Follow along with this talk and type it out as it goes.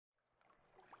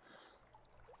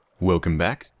Welcome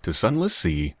back to Sunless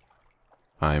Sea.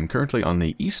 I am currently on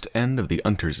the east end of the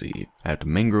Untersee at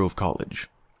Mangrove College.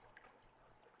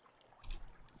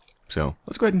 So,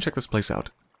 let's go ahead and check this place out.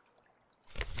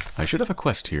 I should have a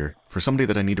quest here for somebody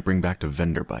that I need to bring back to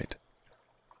Venderbite.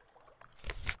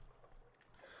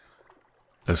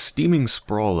 A steaming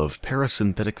sprawl of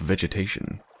parasynthetic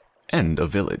vegetation. And a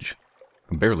village.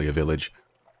 Barely a village.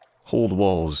 Hold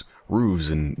walls, roofs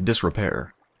in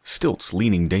disrepair. Stilts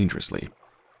leaning dangerously.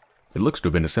 It looks to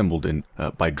have been assembled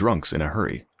by drunks in a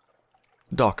hurry.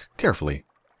 Dock carefully.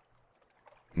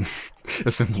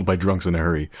 Assembled by drunks in a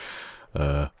hurry.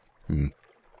 Alright,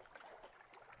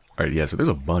 yeah, so there's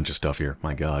a bunch of stuff here.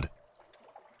 My god.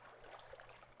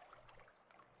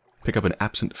 Pick up an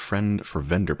absent friend for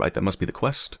Venderbite. That must be the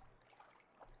quest.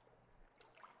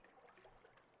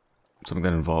 Something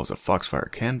that involves a foxfire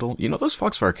candle. You know, those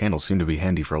foxfire candles seem to be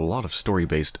handy for a lot of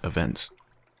story-based events.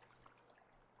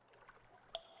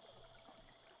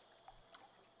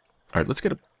 Alright, let's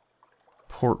get a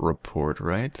port report,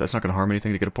 right? That's not going to harm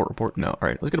anything to get a port report? No.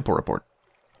 Alright, let's get a port report.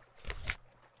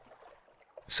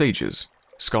 Sages,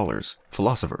 scholars,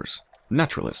 philosophers,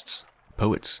 naturalists,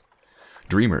 poets,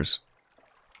 dreamers,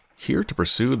 here to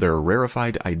pursue their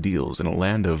rarefied ideals in a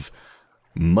land of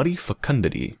muddy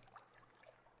fecundity.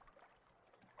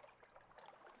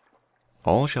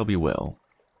 All shall be well.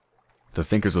 The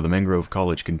thinkers of the Mangrove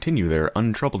College continue their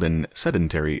untroubled and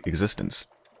sedentary existence.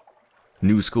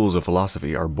 New schools of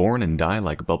philosophy are born and die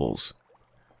like bubbles.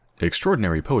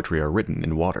 Extraordinary poetry are written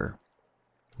in water.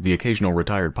 The occasional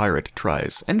retired pirate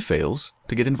tries, and fails,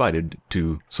 to get invited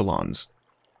to salons.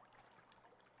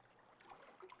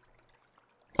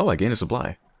 Oh, I gained a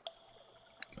supply.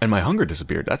 And my hunger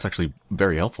disappeared. That's actually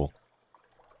very helpful.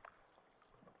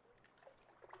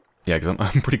 Yeah, because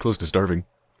I'm pretty close to starving.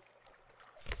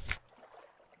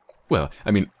 Well, I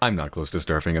mean, I'm not close to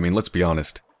starving. I mean, let's be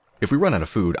honest. If we run out of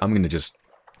food, I'm going to just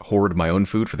hoard my own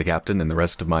food for the captain and the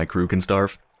rest of my crew can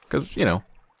starve. Because, you know,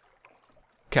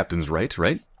 captain's right,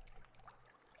 right?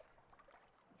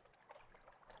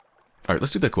 Alright,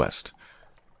 let's do the quest.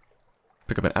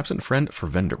 Pick up an absent friend for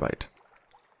Venderbite.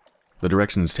 The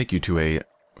directions take you to a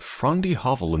frondy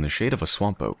hovel in the shade of a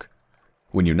swamp oak.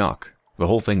 When you knock, the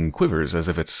whole thing quivers as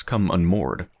if it's come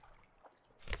unmoored.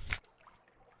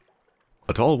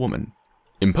 A tall woman,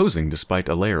 imposing despite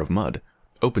a layer of mud,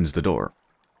 opens the door.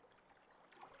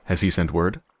 Has he sent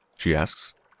word? She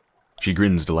asks. She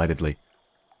grins delightedly.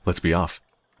 Let's be off.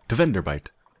 To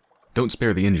Venderbite. Don't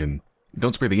spare the engine.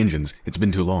 Don't spare the engines. It's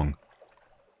been too long.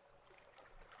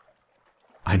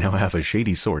 I now have a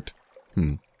shady sort.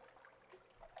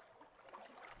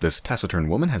 This taciturn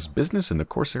woman has business in the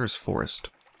Corsair's forest.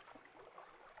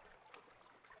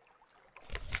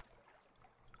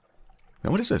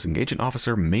 Now what is this? Engage an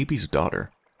officer, Maybe's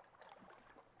daughter.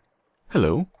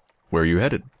 Hello. Where are you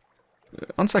headed?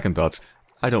 On second thoughts,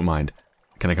 I don't mind.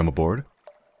 Can I come aboard?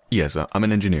 Yes, I'm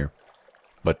an engineer.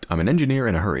 But I'm an engineer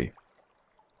in a hurry.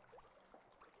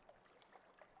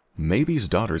 Maybe's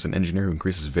daughter is an engineer who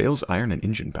increases Vale's iron and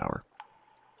engine power.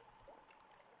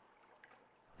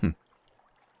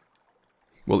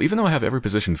 Well, even though I have every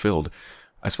position filled,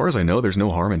 as far as I know, there's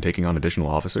no harm in taking on additional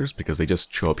officers because they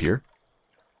just show up here.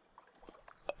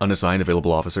 Unassigned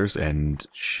available officers, and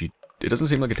it doesn't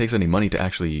seem like it takes any money to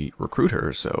actually recruit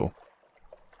her, so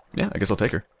yeah, I guess I'll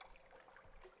take her.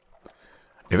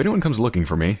 If anyone comes looking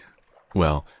for me,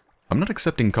 well, I'm not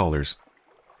accepting callers.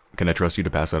 Can I trust you to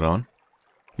pass that on?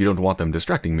 You don't want them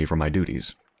distracting me from my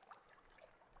duties.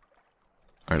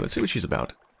 Alright, let's see what she's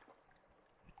about.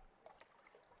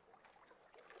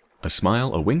 A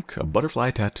smile, a wink, a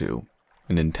butterfly tattoo.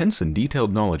 An intense and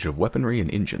detailed knowledge of weaponry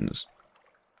and engines.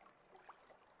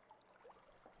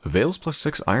 Vales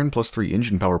 +6, iron +3,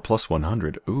 engine power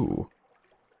 +100. Ooh.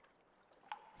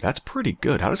 That's pretty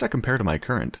good. How does that compare to my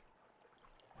current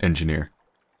engineer?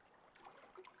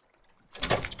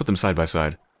 Let's put them side by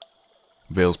side.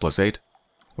 Vales +8,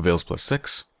 Vales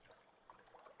 +6.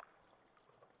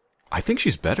 I think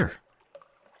she's better.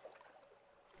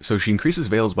 So she increases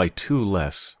Vales by 2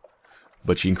 less,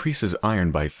 but she increases iron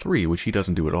by 3, which he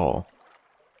doesn't do at all.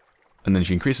 And then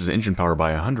she increases engine power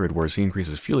by 100, whereas he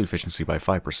increases fuel efficiency by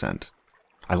 5%.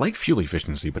 I like fuel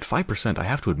efficiency, but 5%, I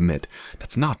have to admit,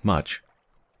 that's not much.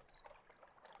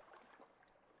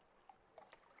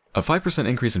 A 5%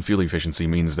 increase in fuel efficiency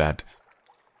means that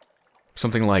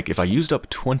something like, if I used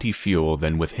up 20 fuel,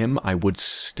 then with him, I would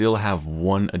still have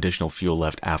 1 additional fuel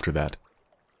left after that.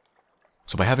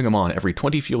 So by having him on, every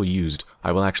 20 fuel used,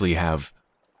 I will actually have,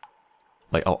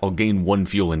 like, I'll gain 1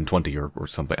 fuel in 20 or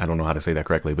something. I don't know how to say that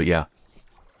correctly, but yeah.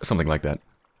 Something like that.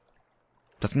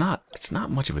 It's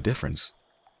not much of a difference.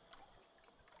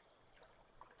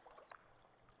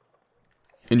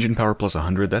 Engine power plus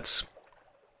 100, it's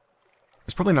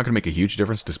probably not going to make a huge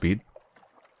difference to speed.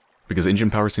 Because engine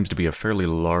power seems to be a fairly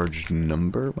large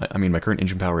number. I mean, my current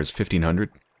engine power is 1500.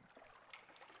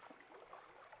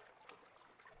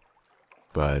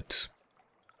 But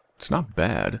it's not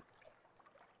bad.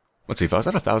 Let's see, if I was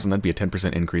at 1,000, that'd be a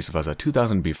 10% increase. If I was at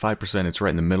 2,000, it'd be 5%. It's right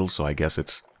in the middle, so I guess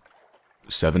it's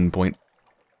 7 point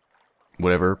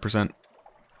whatever percent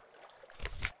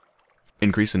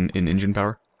increase in engine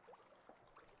power.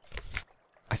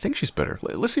 I think she's better.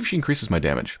 Let's see if she increases my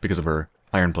damage because of her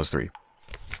iron plus 3.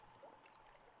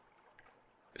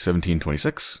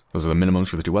 1726. Those are the minimums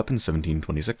for the two weapons.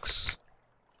 1726.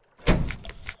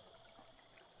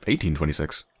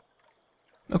 1826.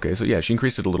 Okay, so yeah, she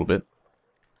increased it a little bit.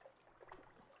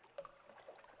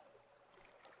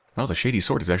 Oh, the Shady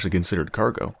Sword is actually considered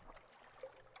cargo.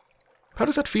 How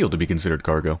does that feel to be considered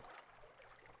cargo?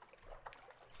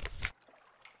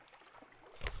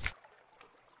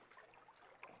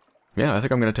 Yeah, I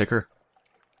think I'm going to take her.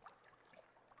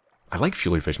 I like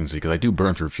fuel efficiency because I do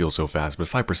burn through fuel so fast, but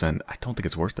 5%, I don't think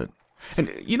it's worth it. And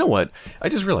you know what? I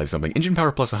just realized something. Engine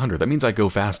power plus 100, that means I go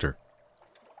faster.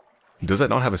 Does that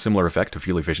not have a similar effect to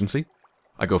fuel efficiency?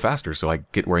 I go faster, so I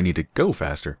get where I need to go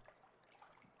faster.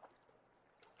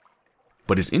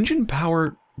 But is engine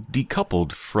power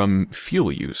decoupled from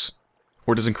fuel use?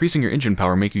 Or does increasing your engine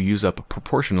power make you use up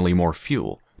proportionally more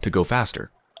fuel to go faster?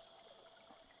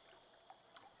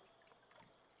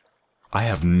 I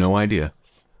have no idea,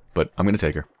 but I'm going to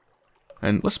take her.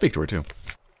 And let's speak to her, too.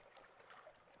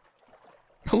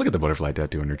 Oh, look at the butterfly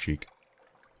tattoo on her cheek.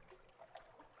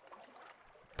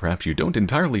 Perhaps you don't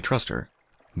entirely trust her,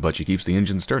 but she keeps the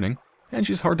engines turning, and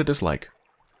she's hard to dislike.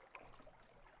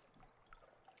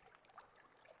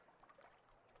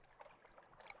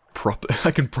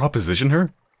 I can proposition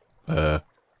her?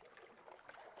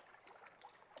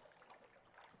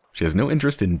 She has no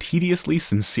interest in tediously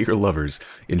sincere lovers.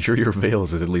 Ensure your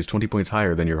veils is at least 20 points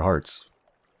higher than your hearts.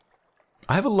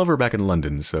 I have a lover back in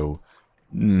London, so...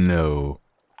 no.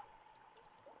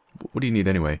 What do you need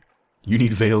anyway? You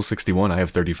need veils 61, I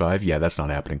have 35? Yeah, that's not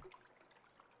happening.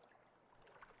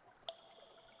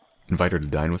 Invite her to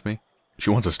dine with me?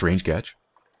 She wants a strange catch?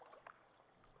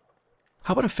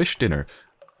 How about a fish dinner?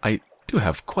 I do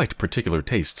have quite particular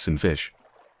tastes in fish.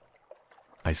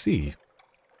 I see.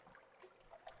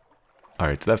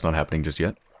 Alright, so that's not happening just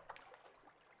yet.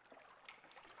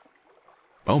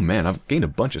 Oh man, I've gained a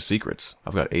bunch of secrets.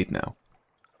 I've got 8 now.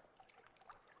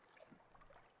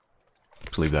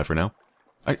 Let's leave that for now.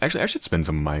 I should spend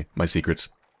some of my secrets.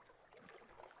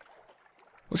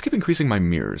 Let's keep increasing my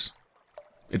mirrors.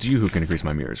 It's you who can increase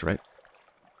my mirrors, right?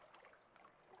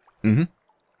 Mm-hmm.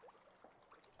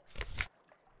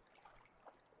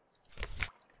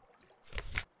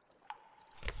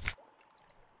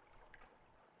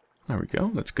 There we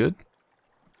go, that's good.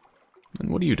 And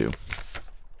what do you do?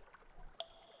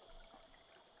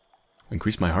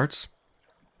 Increase my hearts?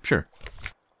 Sure.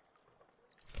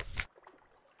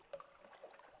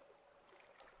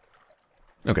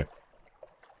 Okay.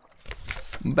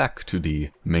 Back to the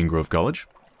Mangrove College.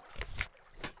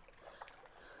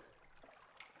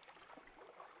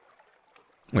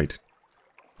 Wait.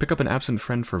 Pick up an absent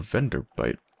friend for vendor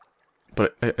bite.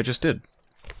 But I just did.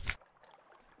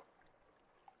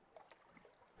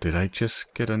 Did I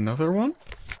just get another one?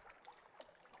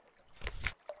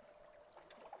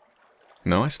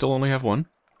 No, I still only have one.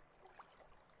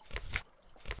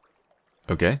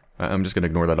 Okay, I'm just gonna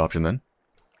ignore that option then.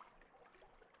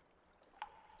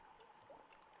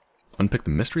 Unpick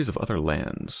the mysteries of other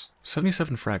lands.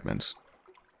 77 fragments.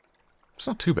 It's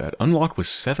not too bad. Unlock with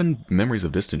 7 memories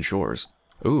of distant shores.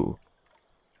 Ooh.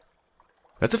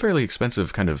 That's a fairly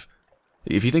expensive kind of...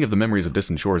 If you think of the memories of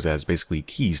distant shores as basically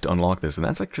keys to unlock this, then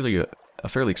that's actually a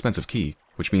fairly expensive key,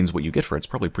 which means what you get for it's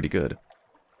probably pretty good.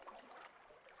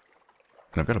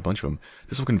 And I've got a bunch of them.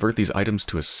 This will convert these items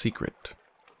to a secret.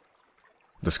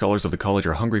 The scholars of the college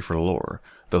are hungry for lore.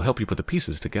 They'll help you put the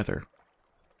pieces together.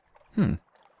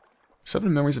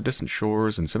 7 memories of distant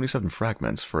shores and 77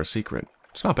 fragments for a secret.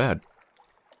 It's not bad.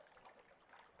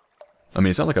 I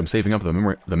mean, it's not like I'm saving up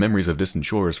the memories of distant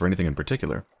shores for anything in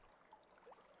particular.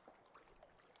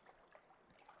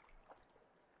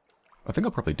 I think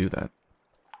I'll probably do that.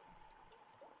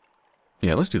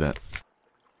 Yeah, let's do that.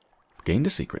 Gained a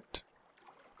secret.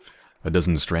 A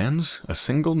dozen strands, a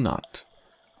single knot.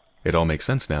 It all makes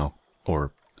sense now.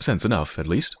 Or sense enough, at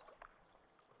least.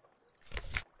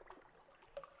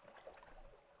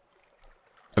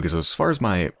 Okay, so as far as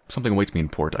my something awaits me in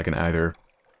port, I can either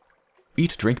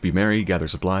eat, drink, be merry, gather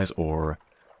supplies, or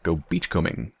go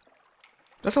beachcombing.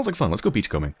 That sounds like fun. Let's go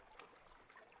beachcombing.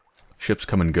 Ships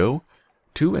come and go.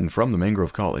 To and from the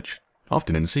mangrove college,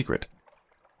 often in secret.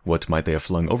 What might they have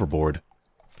flung overboard?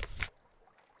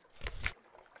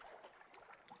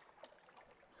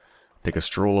 Take a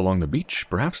stroll along the beach.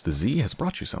 Perhaps the Z has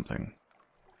brought you something.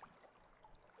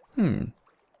 A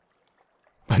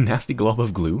nasty glob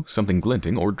of glue, something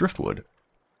glinting, or driftwood.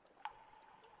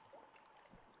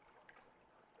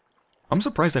 I'm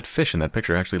surprised that fish in that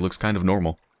picture actually looks kind of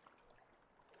normal.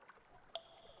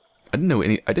 I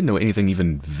didn't know anything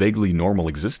even vaguely normal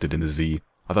existed in the Z.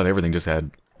 I thought everything just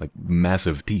had, like,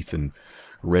 massive teeth and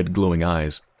red glowing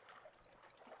eyes.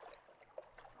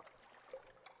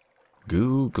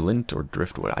 Goo, glint, or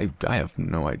driftwood. I have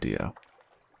no idea.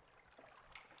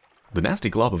 The nasty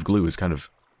glob of glue is kind of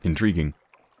intriguing.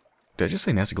 Did I just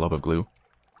say nasty glob of glue?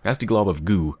 Nasty glob of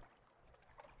goo.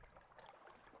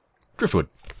 Driftwood.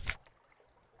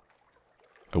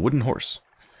 A wooden horse.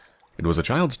 It was a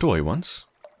child's toy once.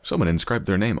 Someone inscribed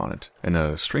their name on it, and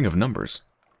a string of numbers.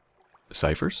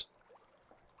 Ciphers?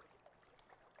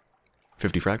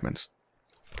 50 fragments.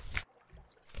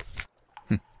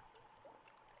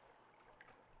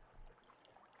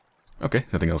 Okay,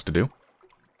 nothing else to do.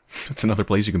 It's another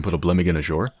place you can put a Blemigan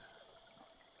ashore.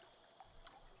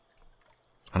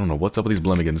 I don't know what's up with these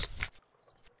Blemigans.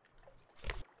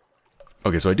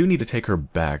 Okay, so I do need to take her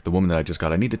back, the woman that I just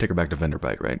got. I need to take her back to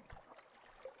Venderbite, right?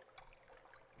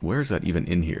 Where is that even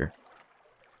in here?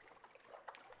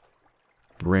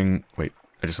 Wait,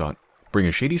 I just saw it. Bring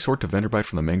a shady sort to Venderbite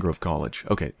from the Mangrove College.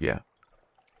 Okay, yeah.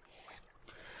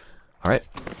 Alright,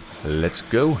 let's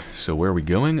go. So where are we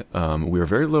going? We are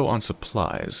very low on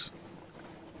supplies.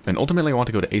 And ultimately I want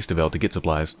to go to Aestevel to get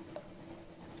supplies.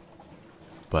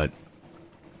 But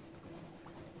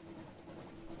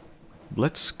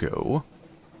let's go.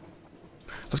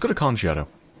 Let's go to Khan's Shadow.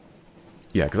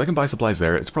 Yeah, because I can buy supplies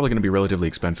there. It's probably going to be relatively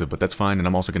expensive, but that's fine. And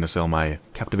I'm also going to sell my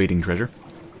captivating treasure.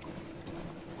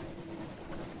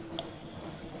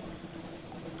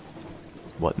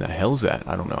 What in the hell's that?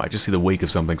 I don't know. I just see the wake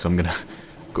of something, so I'm going to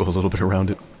go a little bit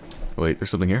around it. Wait, there's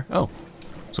something here? Oh,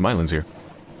 some islands here.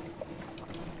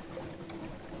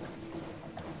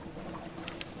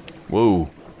 Whoa.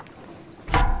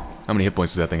 How many hit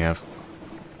points does that thing have?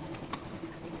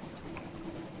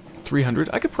 300?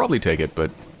 I could probably take it, but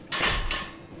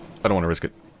I don't want to risk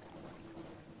it.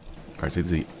 Alright, so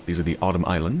these are the Autumn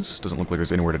Islands. Doesn't look like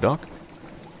there's anywhere to dock.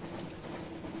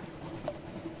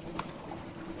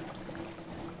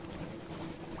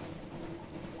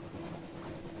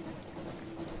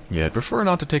 Yeah, I'd prefer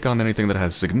not to take on anything that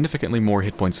has significantly more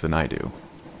hit points than I do.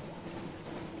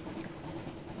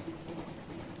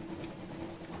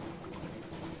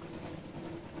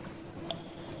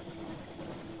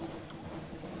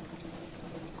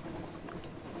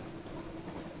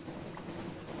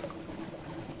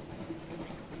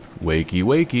 Wakey,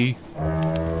 wakey.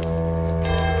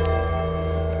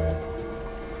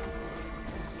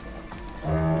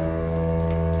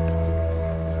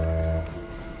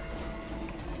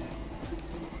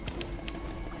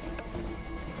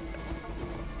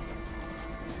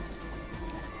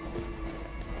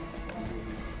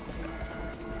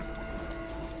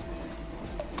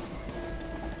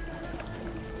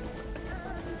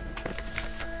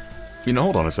 You know,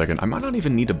 hold on a second. I might not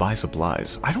even need to buy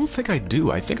supplies. I don't think I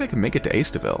do. I think I can make it to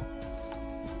Aestevel.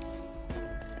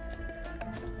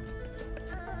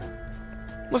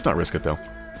 Let's not risk it, though.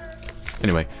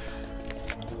 Anyway.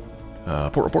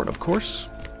 Port report, of course.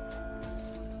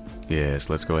 Yes,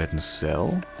 let's go ahead and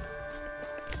sell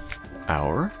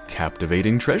our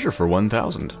captivating treasure for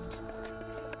 1,000.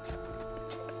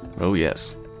 Oh,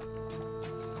 yes.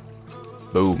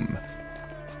 Boom.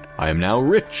 I am now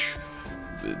rich.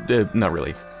 Not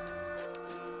really.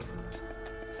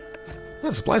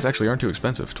 Well, supplies actually aren't too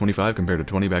expensive. 25 compared to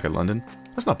 20 back at London.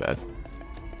 That's not bad.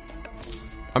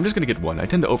 I'm just gonna get one. I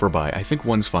tend to overbuy. I think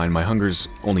one's fine. My hunger's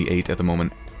only 8 at the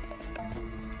moment.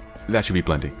 That should be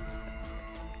plenty.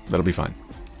 That'll be fine.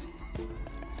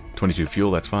 22 fuel,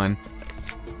 that's fine.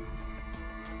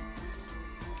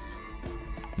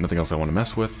 Nothing else I want to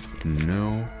mess with.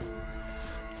 No.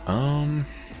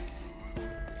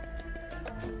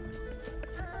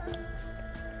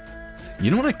 You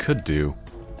know what I could do?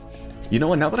 You know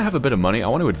what, now that I have a bit of money, I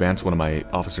want to advance one of my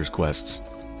officer's quests.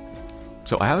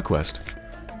 So I have a quest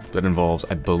that involves,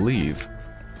 I believe,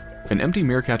 an empty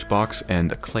mirror catch box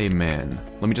and a clay man.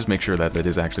 Let me just make sure that that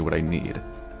is actually what I need.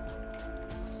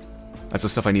 That's the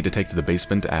stuff I need to take to the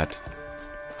basement at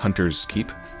Hunter's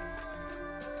Keep.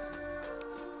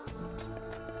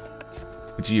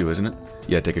 It's you, isn't it?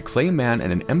 Yeah, take a clay man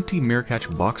and an empty mirror catch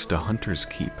box to Hunter's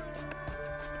Keep.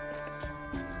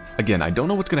 Again, I don't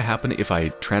know what's going to happen if I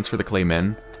transfer the clay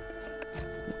men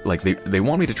Like, they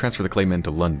want me to transfer the clay men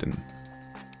to London.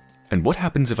 And what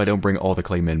happens if I don't bring all the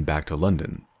clay men back to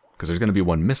London? Because there's going to be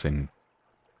one missing.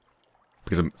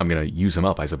 Because I'm going to use him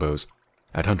up, I suppose,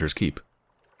 at Hunter's Keep.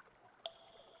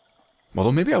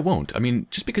 Although maybe I won't. I mean,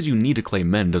 just because you need a clay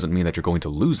men doesn't mean that you're going to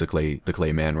lose the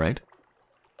clay man, right?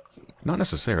 Not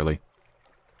necessarily.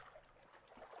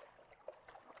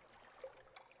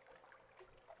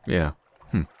 Yeah.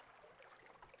 But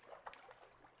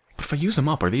if I use them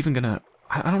up, are they even gonna...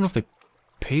 I don't know if they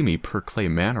pay me per clay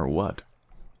man or what.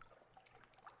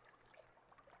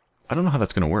 I don't know how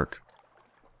that's gonna work.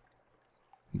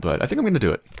 But I think I'm gonna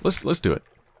do it. Let's do it.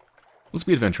 Let's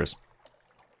be adventurous.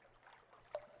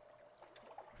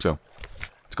 So,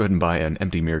 let's go ahead and buy an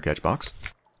empty mirror catch box.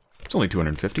 It's only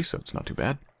 250, so it's not too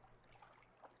bad.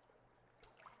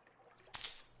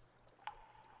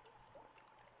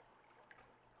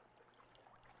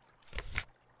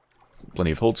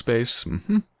 Plenty of hold space.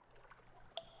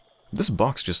 This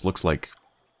box just looks like...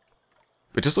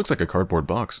 It just looks like a cardboard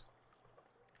box.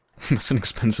 That's an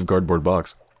expensive cardboard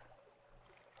box.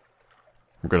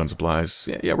 We're good on supplies.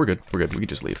 Yeah, we're good. We're good. We can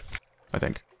just leave, I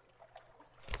think.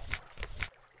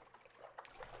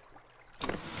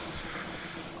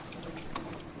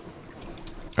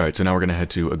 Alright, so now we're going to head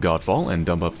to a Godfall and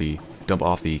dump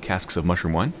off the casks of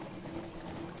mushroom wine.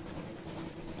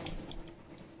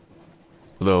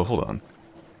 Although, hold on.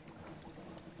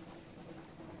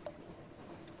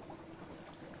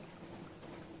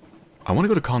 I want to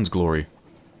go to Khan's Glory.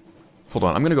 Hold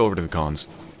on, I'm going to go over to the Khans.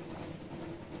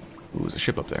 Ooh, there's a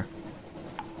ship up there.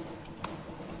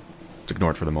 Let's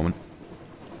ignore it for the moment.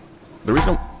 There is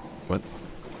no... What?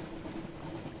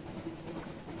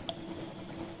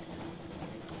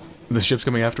 The ship's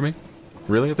coming after me?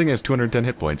 Really? I think it has 210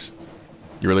 hit points.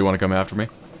 You really want to come after me?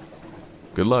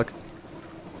 Good luck.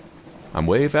 I'm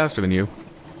way faster than you.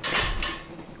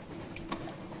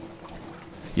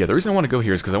 Yeah, the reason I want to go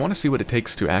here is because I want to see what it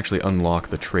takes to actually unlock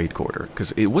the trade quarter.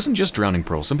 Because it wasn't just Drowning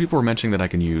Pearl. Some people were mentioning that I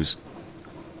can use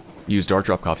Dark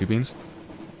Drop Coffee Beans.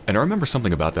 And I remember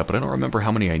something about that, but I don't remember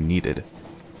how many I needed.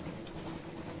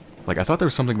 Like, I thought there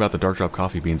was something about the Dark Drop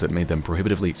Coffee Beans that made them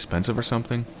prohibitively expensive or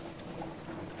something.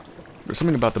 There's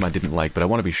something about them I didn't like, but I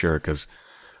want to be sure, because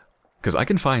I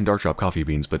can find Dark Drop Coffee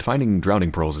Beans, but finding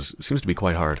Drowning Pearls seems to be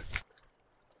quite hard.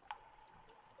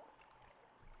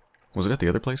 Was it at the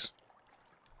other place?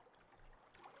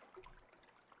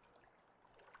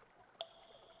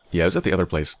 Yeah, it was at the other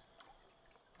place.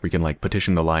 Where you can, like,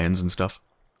 petition the lions and stuff.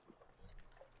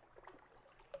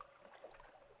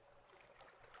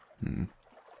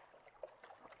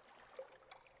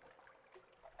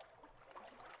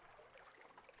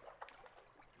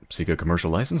 Seek a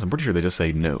commercial license? I'm pretty sure they just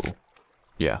say no.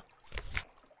 Yeah.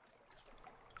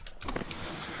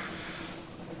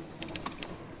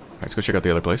 Alright, let's go check out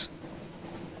the other place.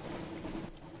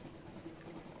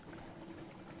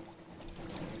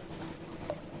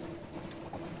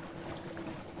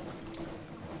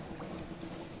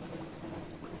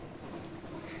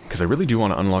 Because I really do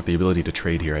want to unlock the ability to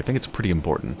trade here. I think it's pretty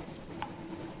important.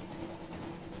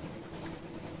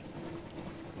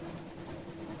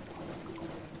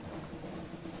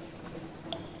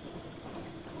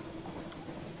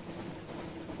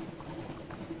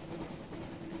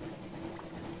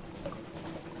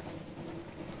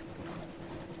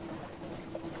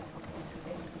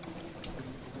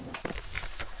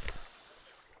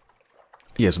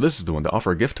 Yeah, so this is the one. They offer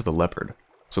a gift to the leopard.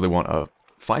 So they want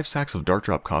 5 sacks of Dark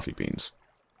Drop Coffee Beans.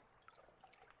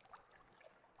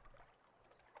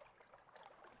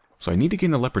 So I need to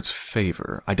gain the leopard's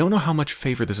favor. I don't know how much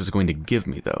favor this is going to give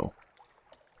me, though.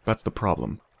 That's the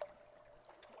problem.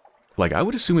 Like, I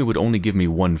would assume it would only give me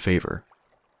 1 favor.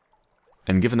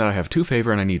 And given that I have 2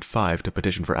 favor and I need 5 to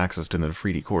petition for access to the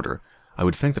Nefriti Quarter, I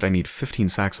would think that I need 15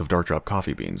 sacks of Dark Drop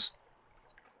Coffee Beans.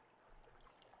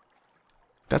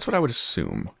 That's what I would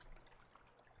assume.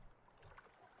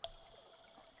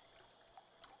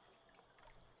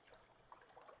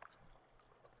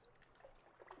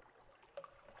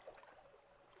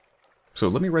 So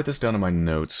let me write this down in my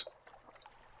notes.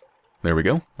 There we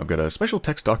go. I've got a special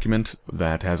text document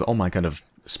that has all my kind of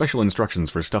special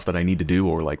instructions for stuff that I need to do,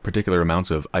 or like particular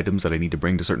amounts of items that I need to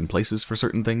bring to certain places for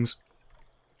certain things.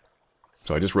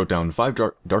 So I just wrote down 5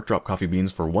 Dark Drop Coffee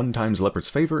Beans for 1 times Leopard's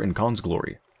Favor in Khan's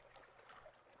Glory.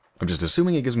 I'm just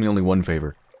assuming it gives me only 1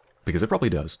 favor, because it probably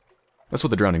does. That's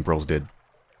what the Drowning Pearls did.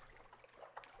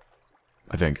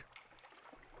 I think.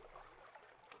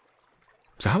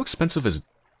 So how expensive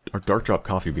are Dark Drop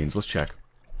Coffee Beans? Let's check.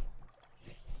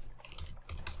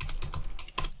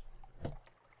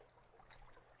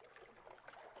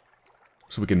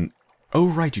 So we can... Oh,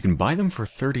 right, you can buy them for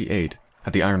 38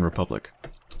 at the Iron Republic.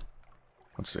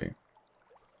 Let's see.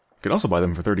 You can also buy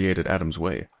them for 38 at Adam's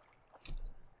Way.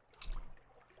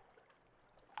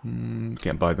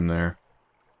 Can't buy them there.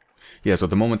 Yeah, so at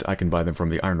the moment I can buy them from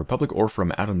the Iron Republic or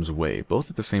from Adam's Way.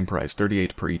 Both at the same price,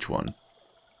 38 per each one.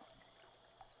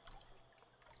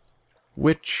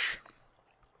 Which,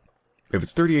 if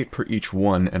it's 38 per each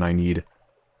one and I need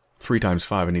 3 times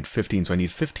 5, I need 15, so I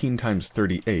need 15 times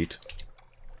 38.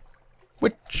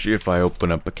 Which, if I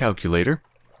open up a calculator...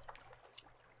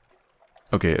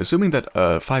 Okay, assuming that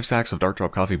 5 sacks of Dark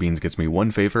Drop coffee beans gets me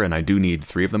 1 favor, and I do need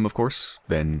 3 of them, of course,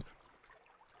 then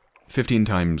 15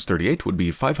 times 38 would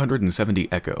be 570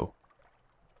 echo.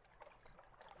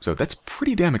 So that's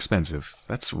pretty damn expensive.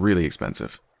 That's really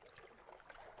expensive.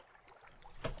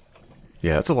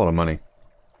 Yeah, that's a lot of money.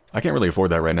 I can't really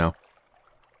afford that right now.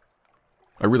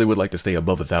 I really would like to stay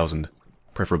above 1,000,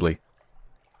 preferably.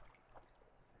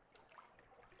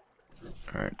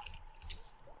 Alright.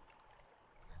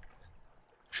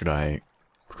 Should I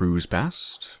cruise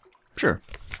past? Sure.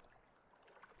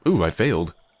 Ooh, I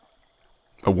failed.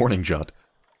 A warning shot.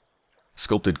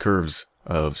 Sculpted curves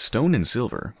of stone and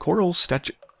silver. Coral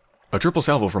statue. A triple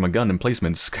salvo from a gun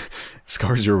emplacement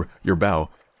scars your bow.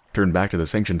 Turn back to the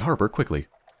sanctioned harbor quickly.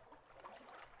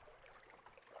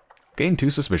 Gain 2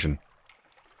 suspicion.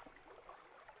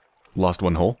 Lost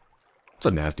 1 hole. It's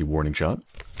a nasty warning shot.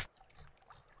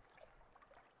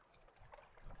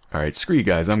 Alright, screw you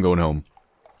guys, I'm going home.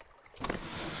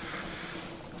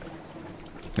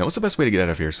 Now, what's the best way to get out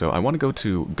of here? So, I want to go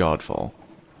to Godfall.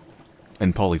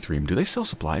 And Polythreme. Do they sell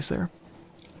supplies there?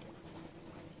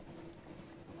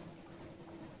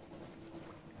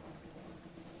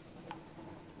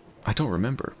 I don't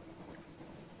remember.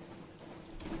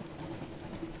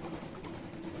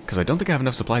 Because I don't think I have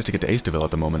enough supplies to get to Aceville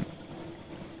at the moment.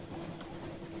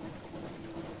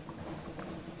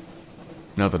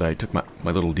 Now that I took my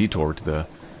little detour to the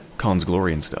Khan's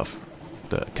Glory and stuff.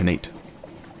 The Khanate.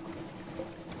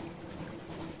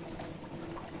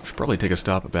 Should probably take a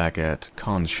stop back at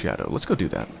Khan's Shadow. Let's go do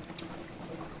that.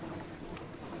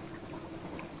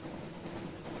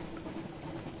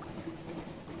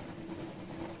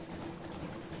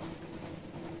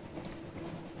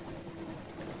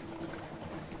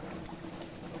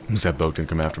 That boat can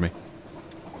come after me.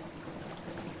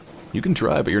 You can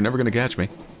try, but you're never going to catch me.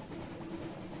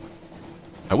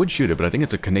 I would shoot it, but I think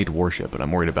it's a Khanate warship, and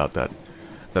I'm worried about that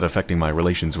affecting my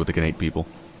relations with the Khanate people.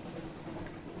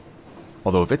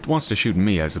 Although if it wants to shoot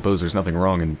me, I suppose there's nothing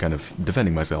wrong in kind of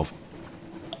defending myself.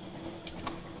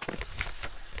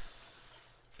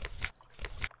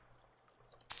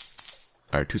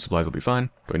 Alright, 2 supplies will be fine.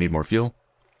 Do I need more fuel?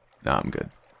 Nah, I'm good.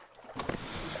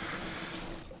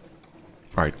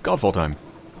 Alright, Godfall time.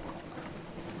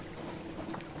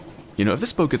 You know, if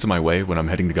this boat gets in my way when I'm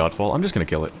heading to Godfall, I'm just gonna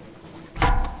kill it.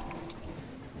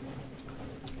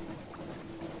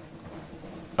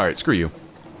 Alright, screw you.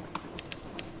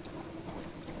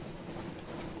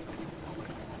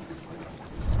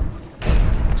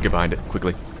 Let's get behind it.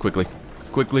 Quickly, quickly,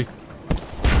 quickly.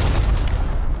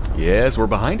 Yes, we're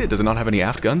behind it. Does it not have any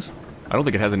aft guns? I don't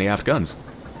think it has any aft guns.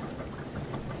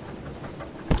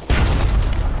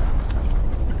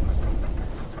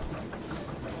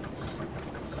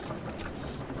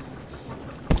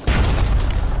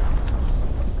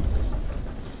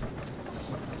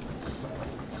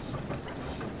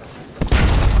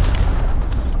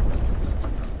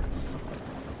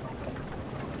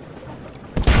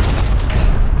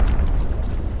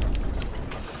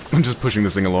 I'm just pushing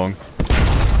this thing along.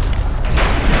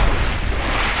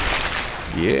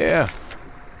 Yeah!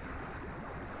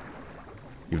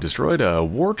 You've destroyed a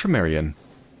War Tremerian.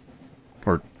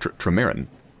 Or Tremerian.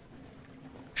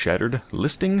 Shattered.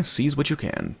 Listing. Seize what you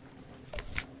can.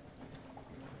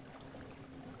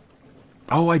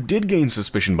 Oh, I did gain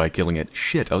suspicion by killing it.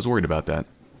 Shit, I was worried about that.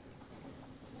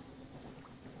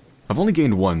 I've only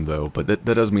gained 1, though, but that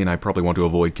does mean I probably want to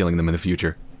avoid killing them in the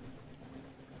future.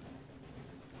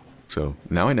 So,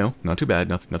 now I know. Not too bad.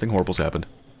 Nothing horrible's happened.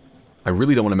 I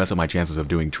really don't want to mess up my chances of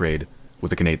doing trade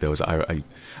with the Khanate, though.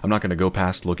 I'm not going to go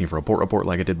past looking for a port report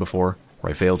like I did before,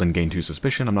 where I failed and gained 2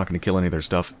 suspicion. I'm not going to kill any of their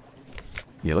stuff.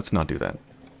 Yeah, let's not do that.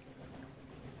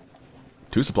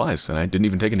 2 supplies, and I didn't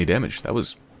even take any damage. That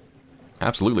was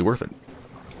absolutely worth it.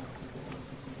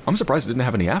 I'm surprised it didn't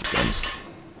have any aft guns.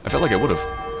 I felt like it would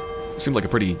have. It seemed like a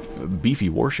pretty beefy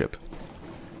warship.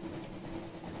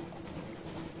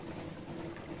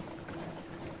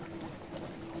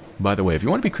 By the way, if you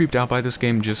want to be creeped out by this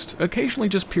game, just occasionally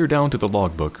just peer down to the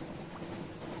logbook.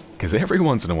 Because every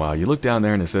once in a while, you look down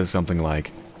there and it says something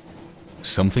like,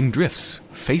 "Something drifts,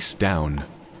 face down."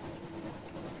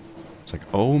 It's like,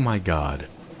 oh my god.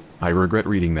 I regret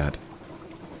reading that.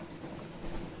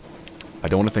 I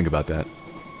don't want to think about that.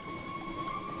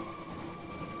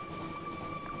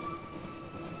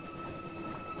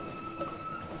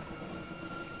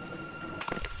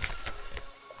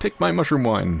 Take my mushroom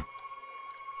wine.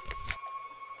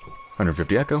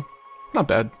 150 echo. Not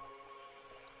bad.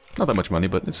 Not that much money,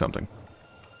 but it's something.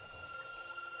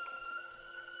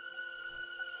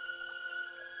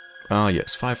 Ah,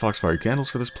 yes. 5 foxfire candles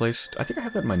for this place. I think I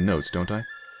have that in my notes, don't I?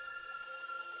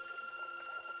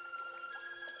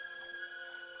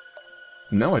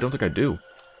 No, I don't think I do.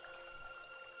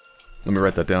 Let me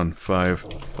write that down. 5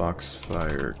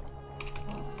 foxfire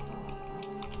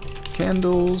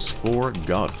candles for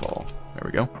Godfall. There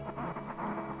we go.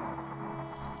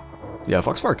 Yeah,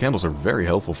 foxfire candles are very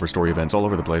helpful for story events all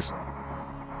over the place.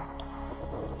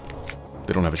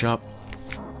 They don't have a shop.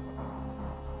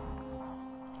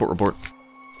 Report.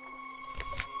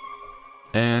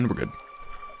 And we're good.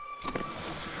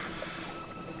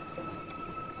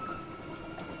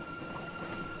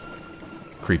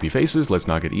 Creepy faces. Let's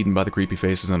not get eaten by the creepy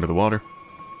faces under the water.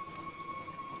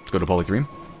 Let's go to polythreme.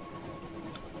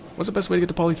 What's the best way to get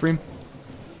to polythreme?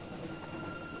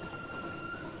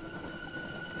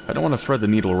 I don't want to thread the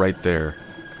needle right there.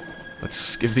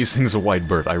 Let's give these things a wide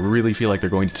berth. I really feel like they're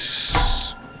going to...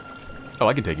 Oh,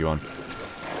 I can take you on.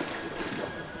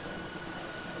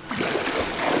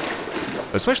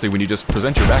 Especially when you just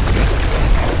present your back to me.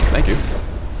 Thank you.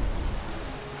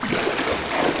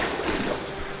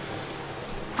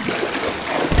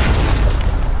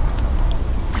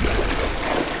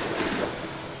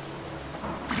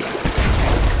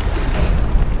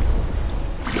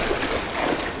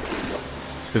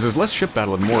 This is less ship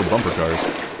battle and more bumper cars.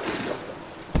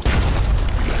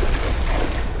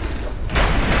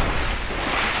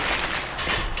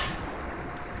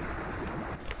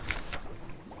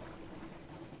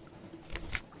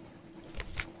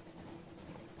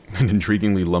 An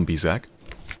intriguingly lumpy sack.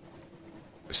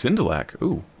 Cinderlac.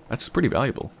 Ooh, that's pretty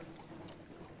valuable.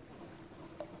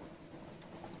 I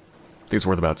think it's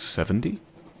worth about 70.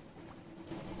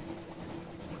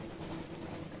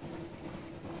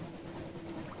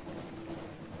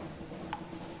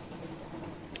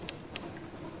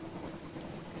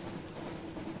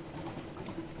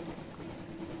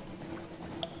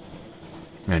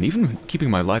 Man, even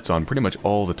keeping my lights on pretty much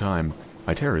all the time,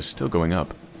 my terror is still going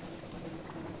up.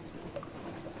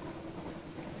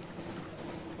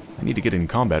 I need to get in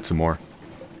combat some more.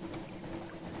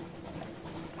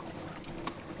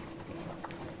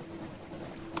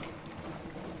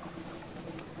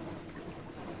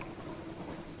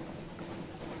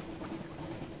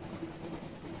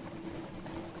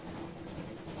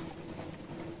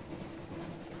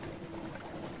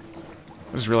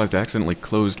 I just realized I accidentally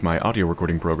closed my audio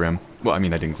recording program. Well, I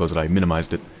mean, I didn't close it, I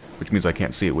minimized it, which means I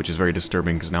can't see it, which is very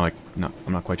disturbing, because now I'm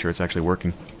not quite sure it's actually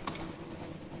working.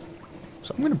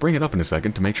 So I'm going to bring it up in a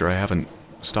second to make sure I haven't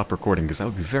stopped recording, because that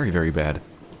would be very, very bad.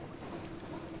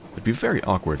 It'd be very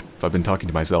awkward if I've been talking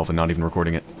to myself and not even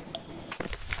recording it.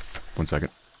 1 second.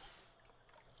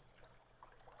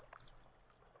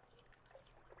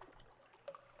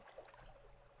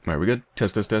 Alright, we good?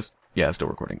 Test, test, test. Yeah, still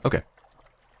recording. Okay.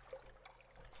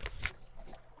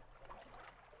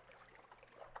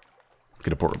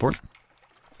 Get a port report.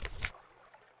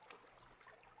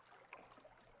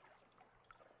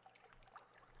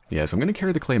 Yeah, so I'm going to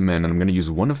carry the clay men, and I'm going to use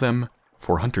one of them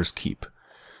for Hunter's Keep,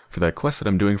 for that quest that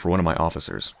I'm doing for one of my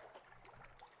officers.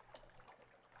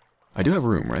 I do have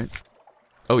room, right?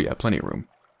 Oh yeah, plenty of room.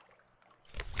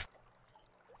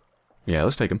 Yeah,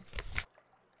 let's take him.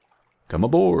 Come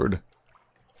aboard!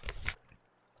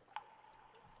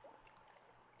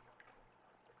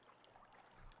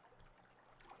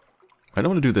 I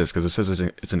don't want to do this because it says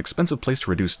it's an expensive place to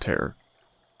reduce terror,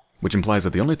 which implies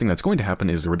that the only thing that's going to happen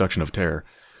is the reduction of terror.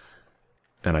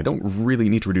 And I don't really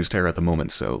need to reduce terror at the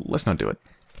moment, so let's not do it.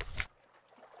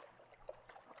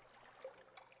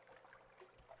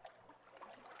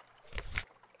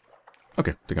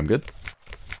 Okay, think I'm good.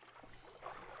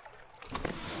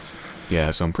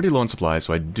 Yeah, so I'm pretty low on supplies,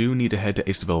 so I do need to head to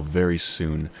Astavell very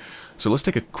soon. So let's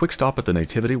take a quick stop at the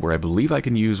Nativity, where I believe I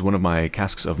can use one of my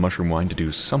casks of mushroom wine to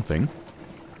do something.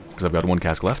 Because I've got 1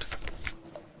 cask left.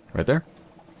 Right there.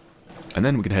 And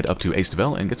then we can head up to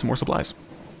Astavell and get some more supplies.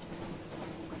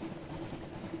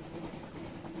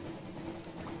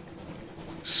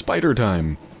 Spider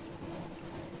time!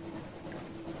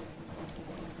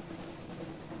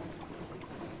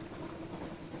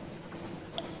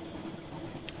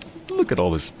 Look at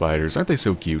all the spiders, aren't they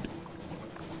so cute?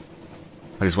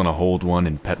 I just want to hold one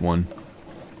and pet one.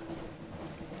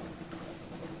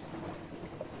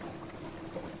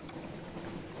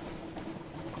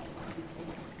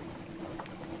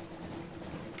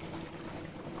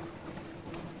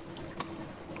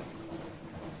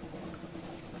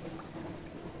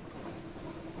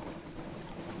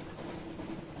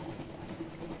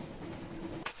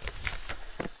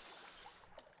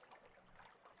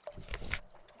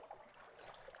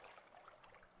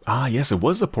 Ah, yes, it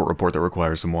was the port report that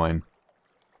requires some wine.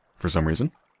 For some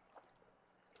reason.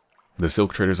 The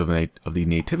silk traders of the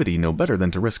nativity know better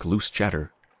than to risk loose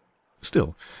chatter.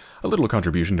 Still, a little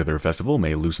contribution to their festival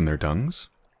may loosen their tongues.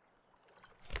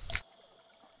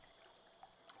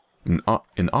 An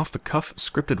off-the-cuff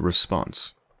scripted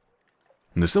response.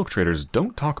 The silk traders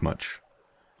don't talk much.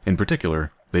 In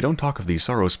particular, they don't talk of the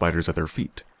sorrow spiders at their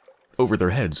feet, over their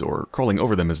heads, or crawling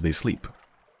over them as they sleep.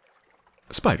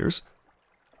 Spiders?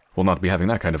 We'll not be having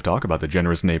that kind of talk about the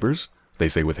generous neighbors, they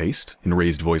say with haste, in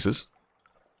raised voices.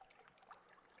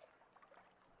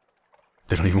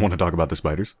 They don't even want to talk about the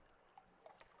spiders.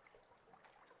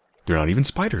 They're not even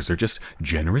spiders, they're just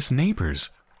generous neighbors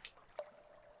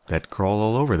that crawl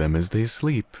all over them as they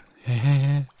sleep.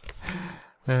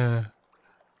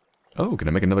 Oh, can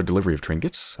I make another delivery of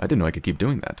trinkets? I didn't know I could keep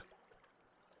doing that.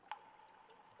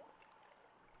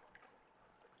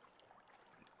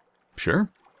 Sure.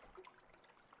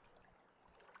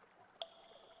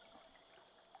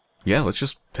 Yeah, let's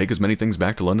just take as many things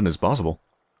back to London as possible.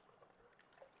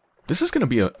 This is going to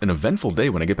be an eventful day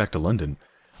when I get back to London.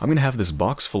 I'm going to have this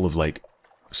box full of, like,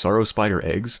 sorrow spider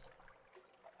eggs,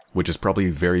 which is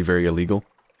probably very, very illegal.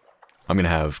 I'm going to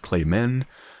have clay men.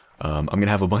 I'm going to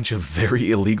have a bunch of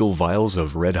very illegal vials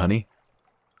of red honey.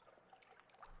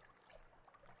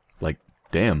 Like,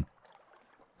 damn.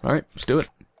 Alright, let's do it.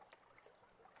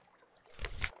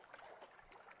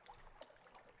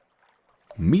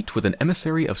 Meet with an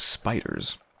emissary of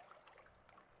spiders.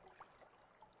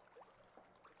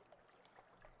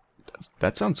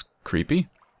 That sounds creepy.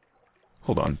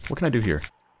 Hold on, what can I do here?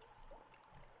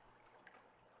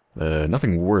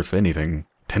 Nothing worth anything.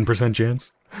 10%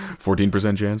 chance?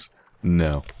 14% chance?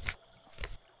 No.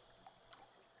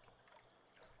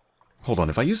 Hold on,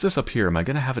 if I use this up here, am I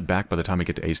going to have it back by the time I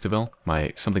get to Aestavel?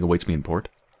 Something awaits me in port?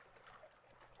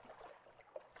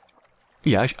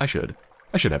 Yeah, I should.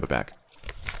 I should have it back.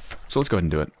 So let's go ahead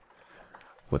and do it.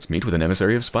 Let's meet with an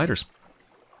emissary of spiders.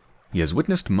 He has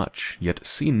witnessed much, yet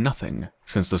seen nothing,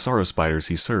 since the sorrow spiders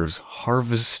he serves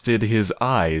harvested his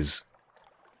eyes.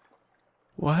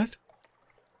 What?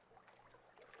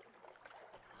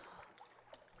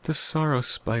 The sorrow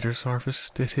spiders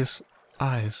harvested his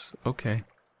eyes. Okay.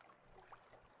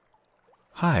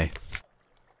 Hi.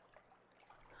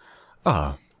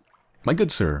 Ah, my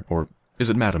good sir, or is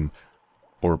it madam,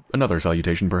 or another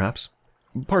salutation perhaps?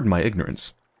 Pardon my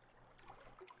ignorance.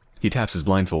 He taps his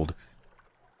blindfold.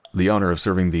 The honor of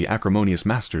serving the acrimonious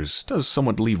masters does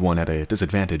somewhat leave one at a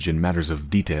disadvantage in matters of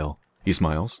detail. He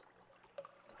smiles.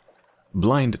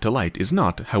 Blind to light is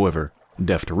not, however,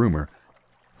 deaf to rumor.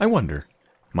 I wonder,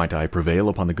 might I prevail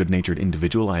upon the good-natured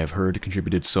individual I have heard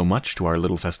contributed so much to our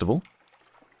little festival?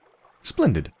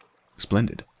 Splendid.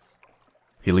 Splendid.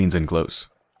 He leans in close.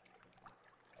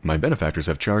 My benefactors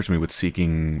have charged me with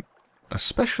seeking a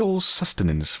special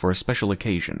sustenance for a special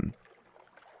occasion.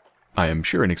 I am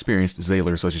sure an experienced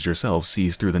sailor such as yourself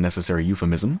sees through the necessary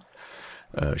euphemism.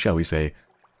 Shall we say,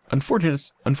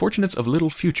 unfortunates of little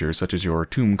future such as your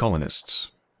tomb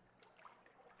colonists.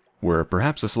 Were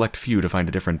perhaps a select few to find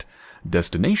a different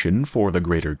destination for the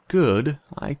greater good,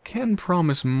 I can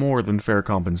promise more than fair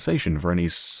compensation for any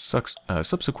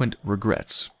subsequent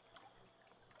regrets.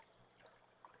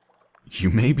 You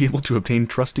may be able to obtain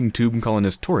trusting tomb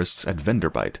colonist tourists at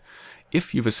Venderbite,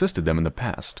 if you've assisted them in the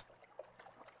past.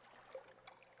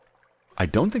 I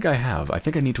don't think I have. I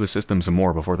think I need to assist them some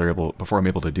more before I'm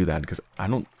able to do that, because I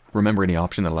don't remember any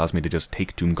option that allows me to just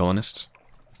take tomb colonists.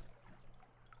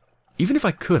 Even if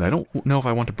I could, I don't know if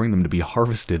I want to bring them to be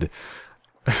harvested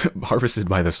harvested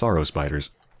by the sorrow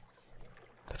spiders.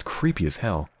 That's creepy as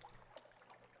hell.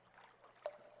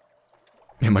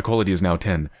 And my quality is now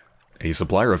 10. A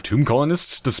supplier of tomb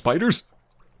colonists to spiders?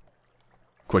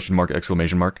 Question mark,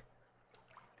 exclamation mark.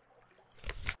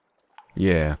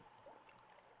 Yeah.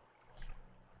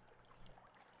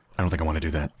 I don't think I want to do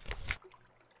that.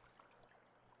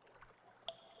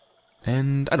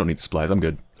 And I don't need the supplies, I'm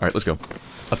good. Alright, let's go.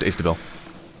 Up to Aestavel.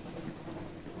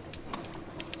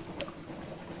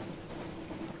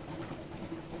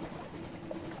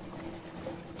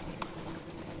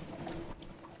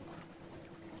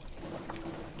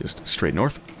 Just straight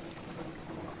north.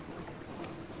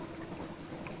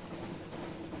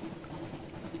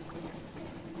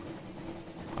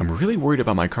 I'm really worried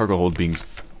about my cargo hold being...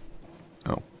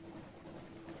 Oh.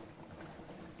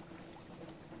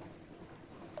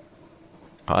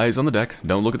 Eyes on the deck,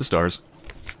 don't look at the stars.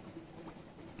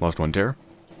 Lost one tear.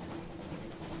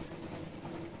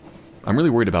 I'm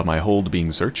really worried about my hold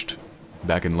being searched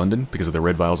back in London because of the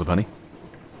red vials of honey.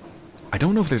 I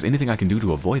don't know if there's anything I can do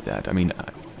to avoid that. I mean,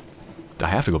 I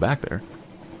have to go back there.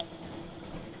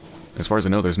 As far as I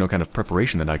know, there's no kind of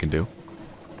preparation that I can do.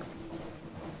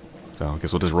 So I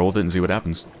guess we'll just roll with it and see what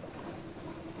happens.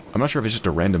 I'm not sure if it's just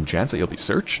a random chance that you'll be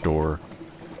searched, or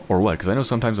what, because I know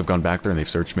sometimes I've gone back there and they've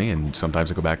searched me, and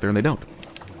sometimes I go back there and they don't.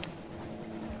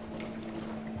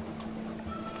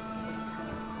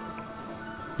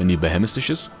 Any behemoth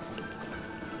dishes?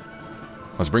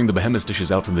 Let's bring the behemoth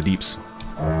dishes out from the deeps.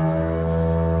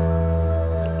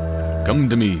 Come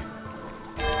to me.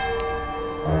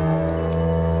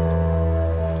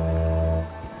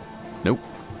 Nope.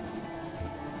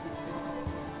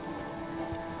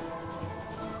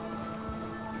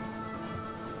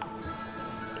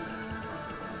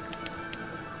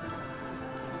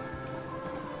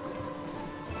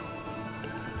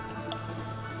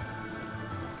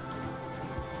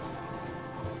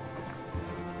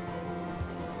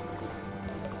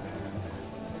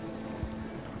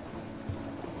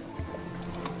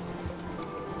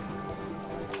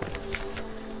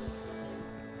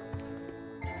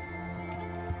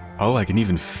 Oh, I can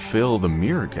even fill the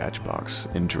mirror catch box.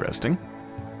 Interesting.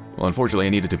 Well, unfortunately, I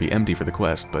need it to be empty for the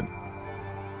quest, but...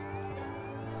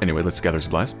 Anyway, let's gather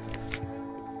supplies.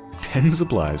 10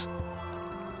 supplies.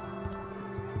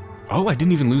 Oh, I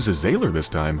didn't even lose a Zailor this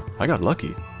time. I got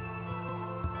lucky.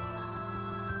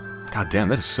 God damn,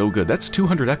 that is so good. That's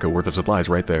 200 Echo worth of supplies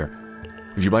right there.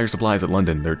 If you buy your supplies at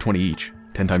London, they're 20 each.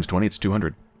 10 times 20, it's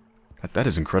 200. That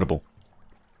is incredible.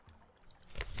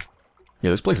 Yeah,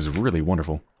 this place is really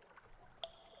wonderful.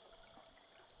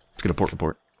 Let's get a port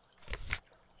report.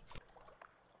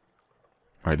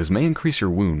 Alright, this may increase your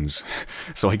wounds.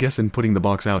 So I guess in putting the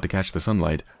box out to catch the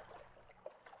sunlight,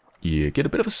 you get a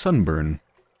bit of a sunburn.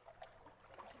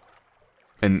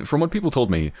 And from what people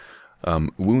told me,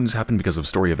 wounds happen because of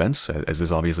story events, as this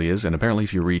obviously is, and apparently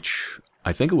if you reach,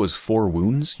 I think it was 4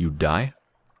 wounds, you die.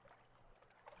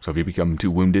 So if you become too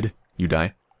wounded, you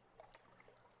die.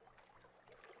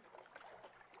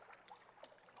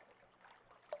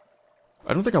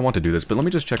 I don't think I want to do this, but let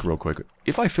me just check real quick.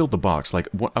 If I filled the box, like,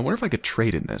 I wonder if I could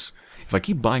trade in this. If I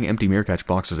keep buying empty mirror catch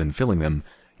boxes and filling them,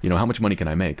 you know, how much money can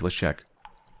I make? Let's check.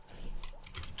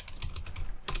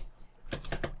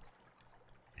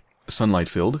 Sunlight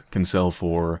filled can sell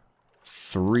for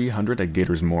 300 at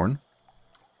Gator's Morn.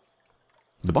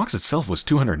 The box itself was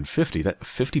 250. That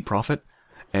 50 profit,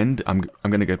 and I'm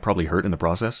gonna get probably hurt in the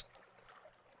process.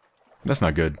 That's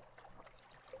not good.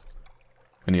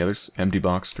 Any others? Empty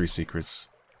box, 3 secrets.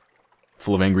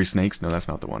 Full of angry snakes? No, that's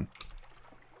not the one.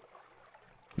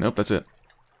 Nope, that's it.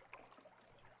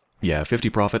 Yeah, 50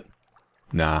 profit?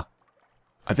 Nah.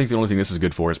 I think the only thing this is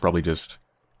good for is probably just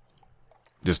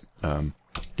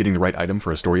getting the right item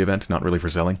for a story event, not really for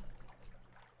selling.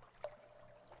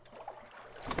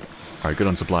 Alright, good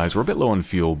on supplies. We're a bit low on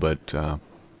fuel, but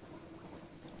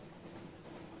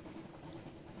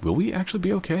will we actually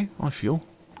be okay on fuel?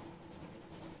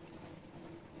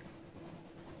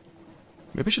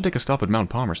 Maybe I should take a stop at Mount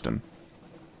Palmerston.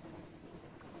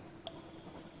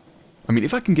 I mean,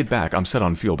 if I can get back, I'm set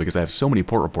on fuel because I have so many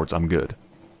port reports, I'm good.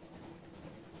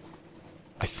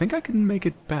 I think I can make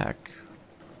it back.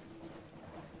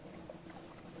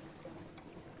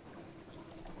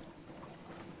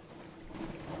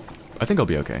 I think I'll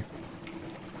be okay.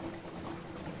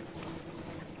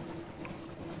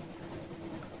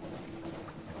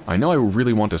 I know I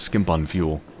really want to skimp on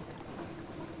fuel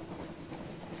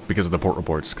because of the port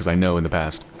reports, because I know in the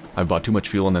past I've bought too much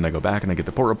fuel and then I go back and I get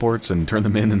the port reports and turn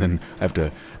them in and then I have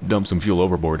to dump some fuel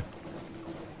overboard.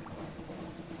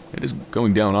 It is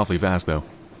going down awfully fast though.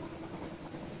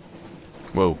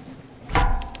 Whoa.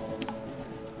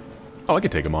 Oh, I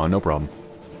could take him on, no problem.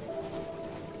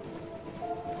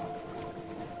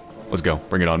 Let's go,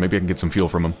 bring it on, maybe I can get some fuel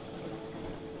from him.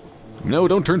 No,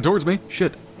 don't turn towards me,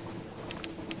 shit.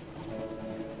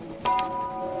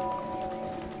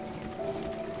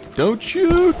 Don't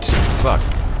shoot! Fuck.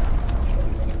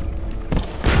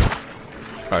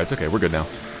 Alright, it's okay, we're good now.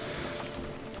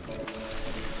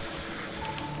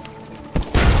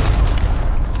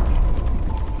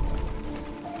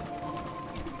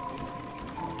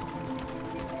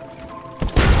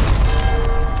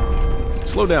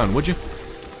 Slow down, would you?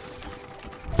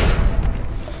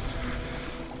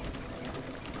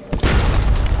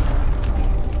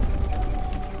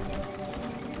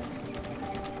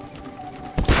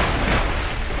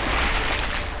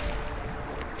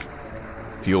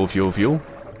 Fuel, fuel, fuel.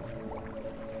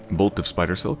 Bolt of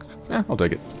spider silk. Eh, I'll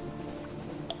take it.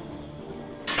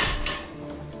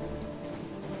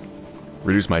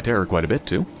 Reduce my terror quite a bit,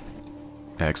 too.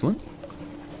 Excellent.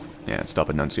 Yeah, stop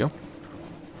at Nuncio.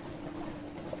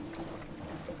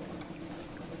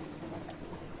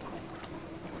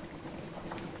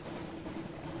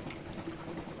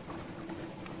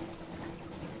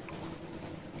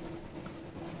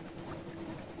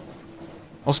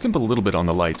 I'll skimp a little bit on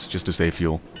the lights just to save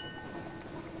fuel.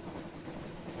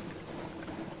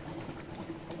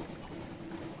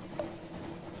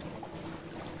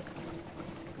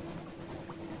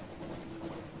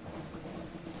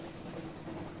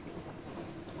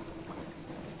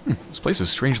 This place is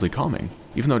strangely calming.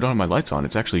 Even though I don't have my lights on,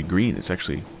 it's actually green. It's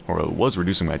actually, or it was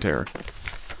reducing my terror.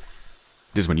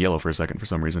 It just went yellow for a second for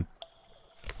some reason.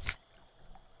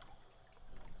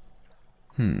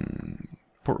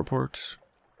 Port report.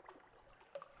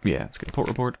 Yeah, let's get a port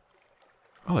report.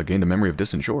 Oh, I gained a memory of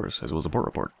distant shores, as well as a port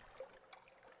report.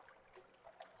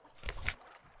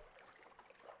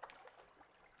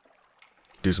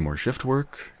 Do some more shift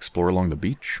work. Explore along the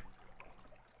beach.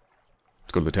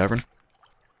 Let's go to the tavern.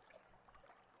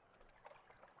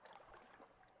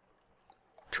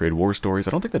 Trade war stories. I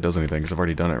don't think that does anything, because I've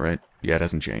already done it, right? Yeah, it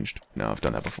hasn't changed. No, I've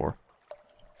done that before.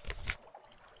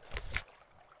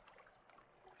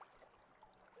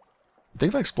 I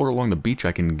think if I explore along the beach,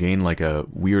 I can gain, like, a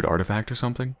weird artifact or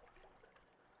something.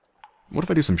 What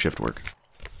if I do some shift work?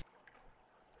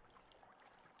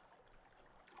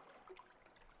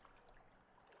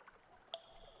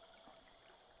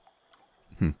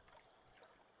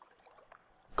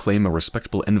 Claim a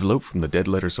respectable envelope from the dead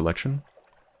letter selection.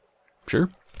 Sure.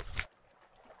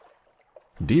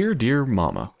 Dear, dear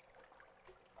Mama.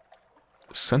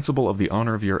 Sensible of the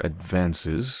honor of your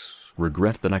advances,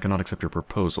 regret that I cannot accept your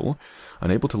proposal,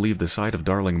 unable to leave the side of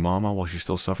darling Mama while she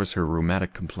still suffers her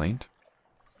rheumatic complaint.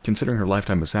 Considering her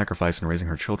lifetime of sacrifice in raising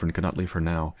her children, cannot leave her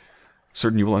now.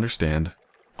 Certain you will understand.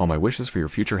 All my wishes for your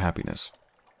future happiness.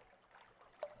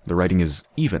 The writing is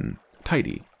even,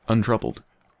 tidy, untroubled.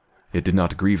 It did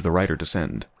not grieve the writer to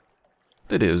send.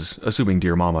 That is, assuming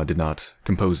dear Mama did not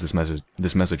compose this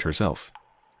message herself.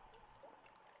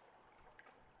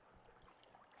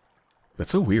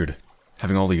 That's so weird,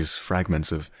 having all these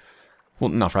fragments of...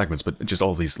 Well, not fragments, but just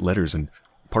all these letters and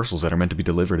parcels that are meant to be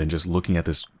delivered, and just looking at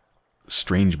this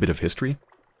strange bit of history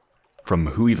from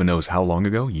who even knows how long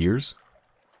ago? Years?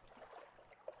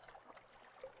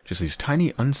 Just these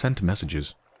tiny unsent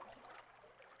messages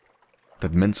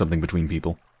that meant something between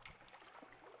people.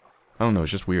 I don't know,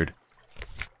 it's just weird.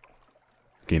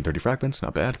 Gain 30 fragments,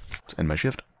 not bad. Let's end my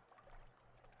shift.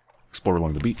 Explore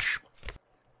along the beach.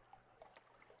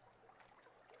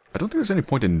 I don't think there's any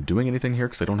point in doing anything here,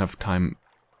 because I don't have time.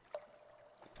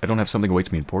 I don't have something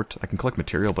awaits me in port. I can collect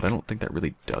material, but I don't think that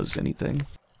really does anything.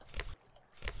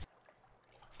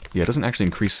 Yeah, it doesn't actually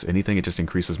increase anything, it just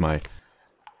increases my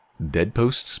dead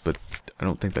posts, but I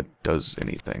don't think that does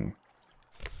anything.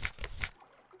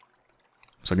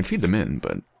 So I can feed them in,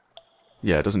 but...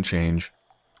 yeah, it doesn't change.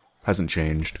 Hasn't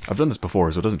changed. I've done this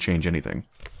before, so it doesn't change anything.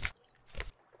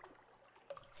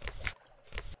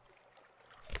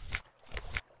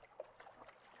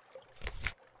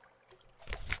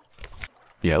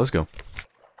 Yeah, let's go.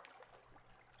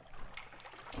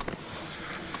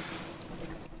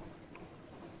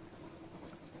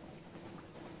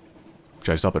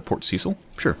 Should I stop at Port Cecil?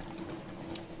 Sure.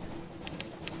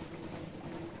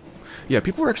 Yeah,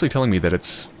 people were actually telling me that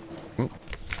it's... oh.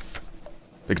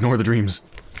 Ignore the dreams.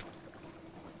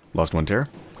 Lost one terror.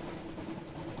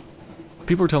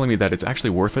 People were telling me that it's actually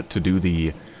worth it to do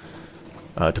the...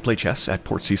 to play chess at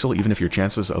Port Cecil, even if your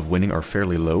chances of winning are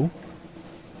fairly low.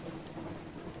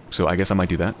 So I guess I might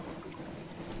do that.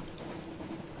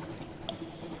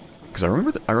 Because I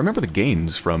remember the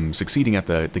gains from succeeding at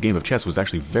the game of chess was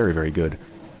actually very, very good.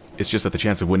 It's just that the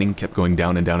chance of winning kept going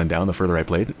down and down and down the further I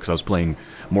played, because I was playing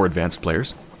more advanced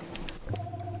players.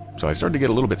 So I started to get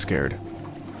a little bit scared.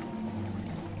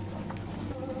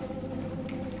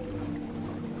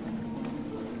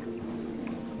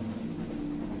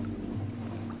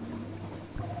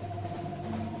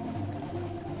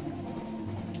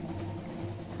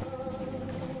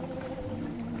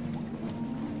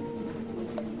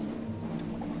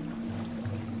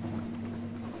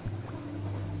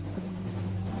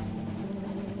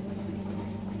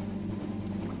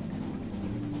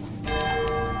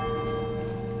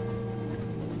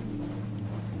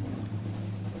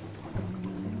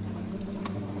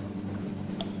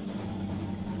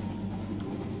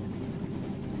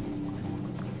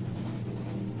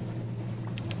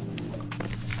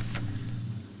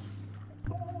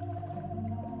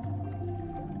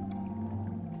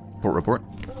 Port report.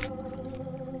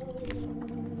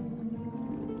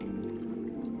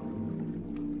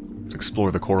 Let's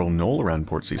explore the coral knoll around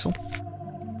Port Cecil.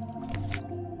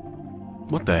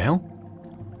 What the hell?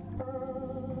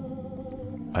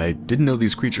 I didn't know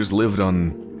these creatures lived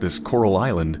on this coral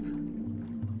island.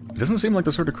 It doesn't seem like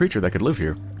the sort of creature that could live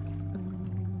here.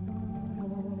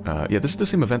 Yeah, this is the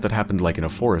same event that happened like in a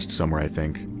forest somewhere, I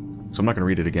think. So I'm not going to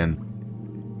read it again.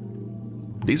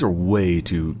 These are way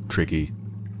too tricky.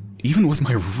 Even with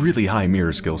my really high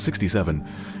mirror skill, 67,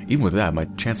 even with that, my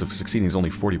chance of succeeding is only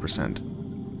 40%.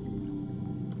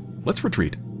 Let's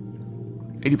retreat.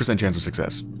 80% chance of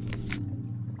success.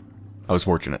 I was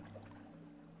fortunate.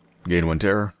 Gained 1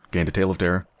 terror, gained a tail of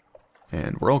terror,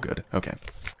 and we're all good. Okay.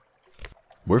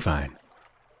 We're fine.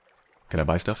 Can I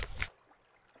buy stuff?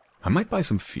 I might buy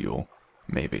some fuel.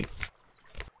 Maybe.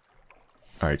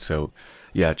 Alright, so,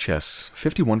 yeah, chess.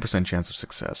 51% chance of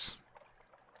success.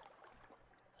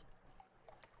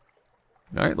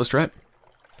 Alright, let's try it.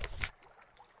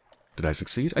 Did I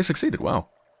succeed? I succeeded, wow.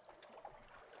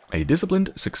 A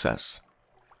disciplined success.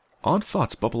 Odd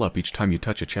thoughts bubble up each time you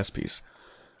touch a chess piece.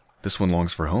 This one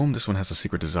longs for home, this one has a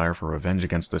secret desire for revenge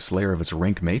against the slayer of its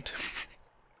rank mate.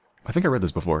 I think I read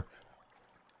this before.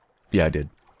 Yeah, I did.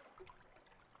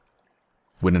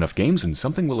 Win enough games and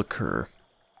something will occur.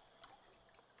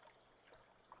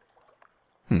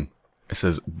 It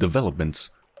says, developments.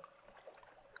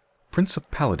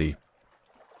 Principality.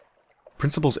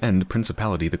 Principles end,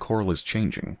 principality, the coral is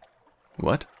changing.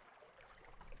 What?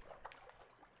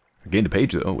 I gained a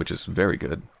page, though, which is very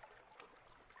good.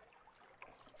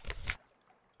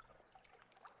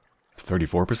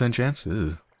 34% chance?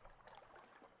 Ugh.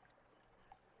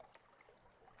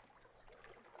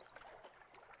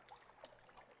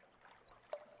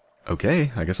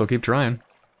 Okay, I guess I'll keep trying.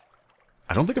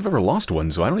 I don't think I've ever lost one,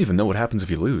 so I don't even know what happens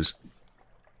if you lose.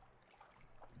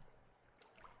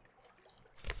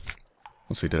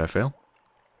 Let's see, did I fail?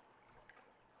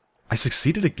 I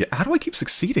succeeded again. How do I keep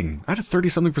succeeding? I had a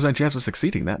 30-something% chance of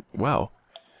succeeding that. Wow.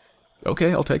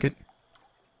 Okay, I'll take it.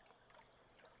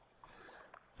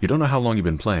 You don't know how long you've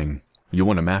been playing. You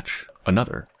want to match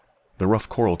another. The rough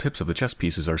coral tips of the chess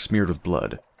pieces are smeared with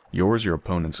blood. Yours, your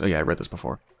opponent's... Oh yeah, I read this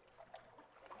before.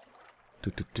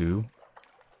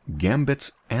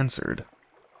 Gambits answered.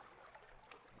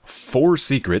 4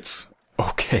 secrets.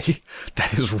 Okay,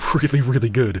 that is really, really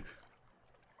good.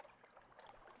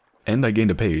 And I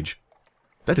gained a page.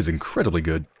 That is incredibly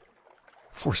good.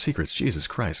 4 secrets, Jesus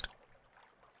Christ.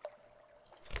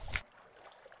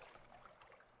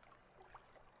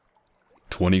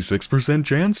 %26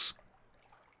 chance?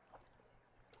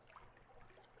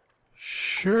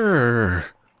 Sure.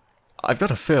 I've got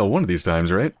to fail one of these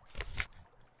times, right?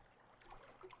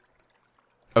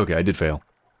 Okay, I did fail.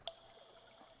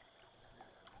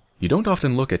 You don't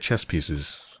often look at chess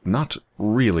pieces. Not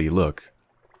really look.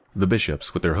 The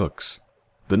bishops with their hooks.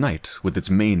 The knight with its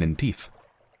mane and teeth.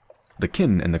 The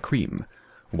kin and the cream,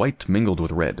 white mingled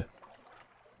with red.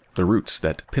 The roots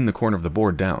that pin the corner of the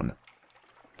board down.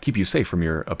 Keep you safe from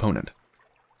your opponent.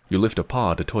 You lift a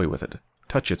paw to toy with it.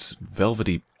 Touch its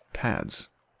velvety pads.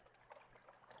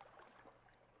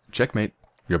 Checkmate,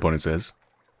 your opponent says.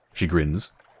 She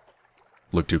grins.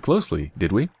 Look too closely,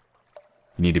 did we? You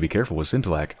need to be careful with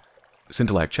Scintillac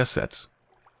chess sets.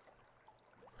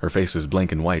 Her face is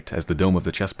blank and white as the dome of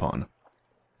the chess pawn.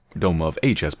 Dome of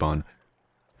a chess pawn.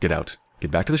 Get out.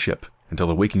 Get back to the ship until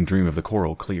the waking dream of the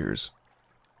coral clears.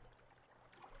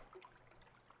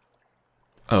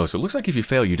 Oh, so it looks like if you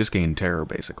fail, you just gain terror,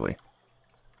 basically.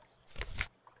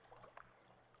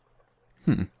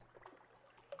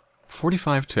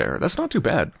 45 terror. That's not too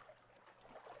bad.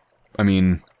 I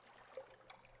mean...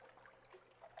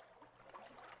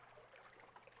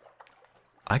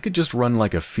 I could just run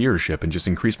like a fear ship and just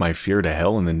increase my fear to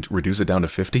hell and then reduce it down to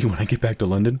 50 when I get back to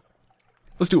London.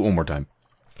 Let's do it one more time.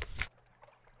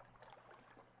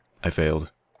 I failed.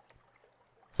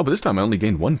 Oh, but this time I only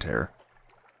gained 1 terror.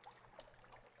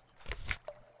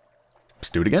 Let's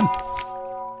do it again.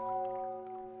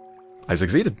 I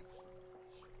succeeded.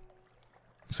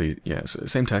 See, yeah,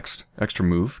 same text. Extra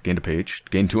move, gained a page,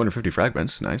 gained 250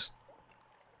 fragments, nice.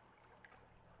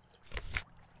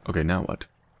 Okay, now what?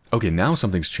 Okay, now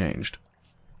something's changed.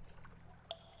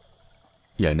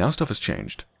 Yeah, now stuff has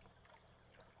changed.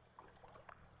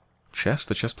 Chess,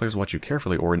 the chess players watch you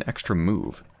carefully, or an extra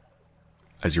move.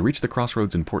 As you reach the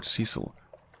crossroads in Port Cecil,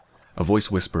 a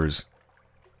voice whispers,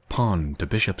 Pawn to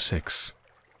Bishop 6.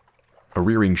 A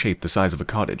rearing shape the size of a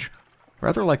cottage,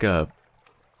 rather like a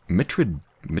mitrid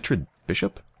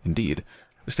bishop, indeed,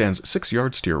 stands 6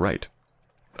 yards to your right.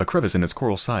 A crevice in its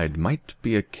coral side might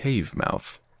be a cave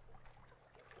mouth.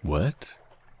 What?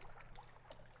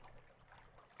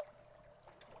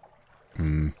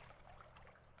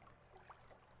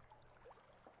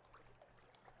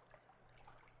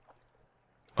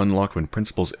 Unlocked when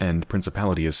principles end,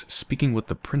 principality is speaking with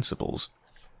the principles.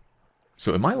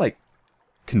 So am I, like,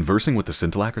 conversing with the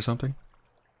Scintillac or something?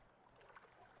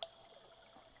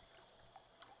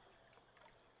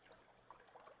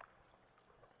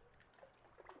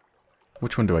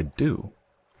 Which one do I do?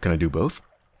 Can I do both?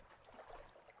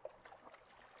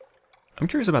 I'm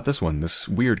curious about this one, this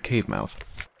weird cave mouth.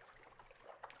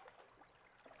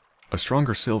 A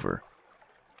stronger silver.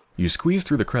 You squeeze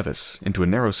through the crevice into a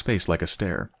narrow space like a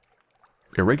stair.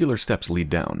 Irregular steps lead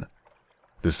down.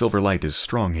 The silver light is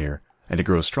strong here, and it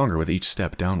grows stronger with each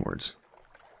step downwards.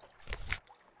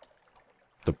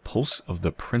 The pulse of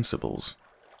the principles.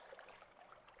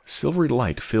 Silvery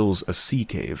light fills a sea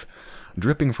cave,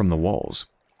 dripping from the walls.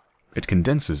 It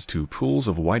condenses to pools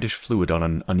of whitish fluid on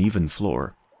an uneven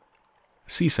floor.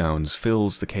 Sea sounds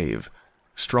fills the cave,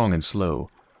 strong and slow,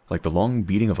 like the long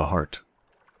beating of a heart.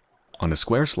 On a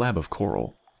square slab of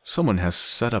coral, someone has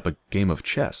set up a game of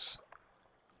chess.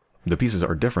 The pieces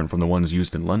are different from the ones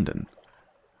used in London.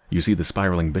 You see the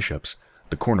spiraling bishops,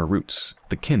 the corner roots,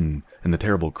 the kin, and the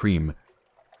terrible cream.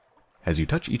 As you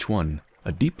touch each one,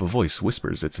 a deep voice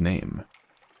whispers its name.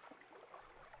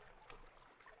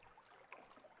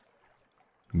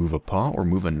 Move a paw or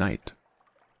move a knight.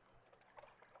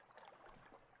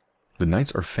 The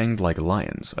knights are fanged like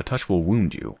lions. A touch will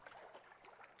wound you.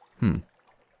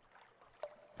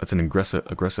 That's an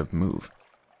aggressive move.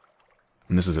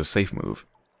 And this is a safe move.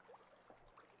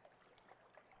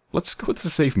 Let's go with the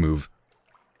safe move.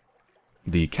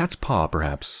 The cat's paw,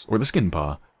 perhaps, or the skin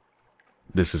paw.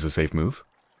 This is a safe move.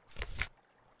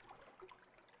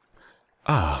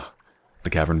 Ah, the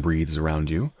cavern breathes around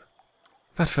you.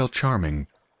 That felt charming.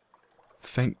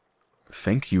 Thank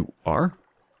you are?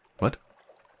 What?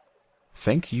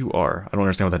 Thank you are. I don't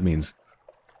understand what that means.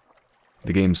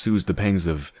 The game soothes the pangs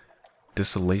of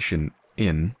desolation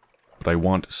in, but I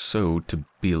want so to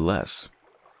be less.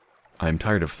 I am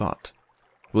tired of thought.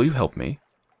 Will you help me?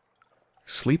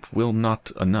 Sleep will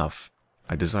not enough.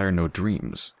 I desire no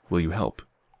dreams. Will you help?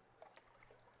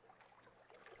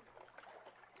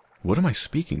 What am I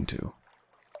speaking to?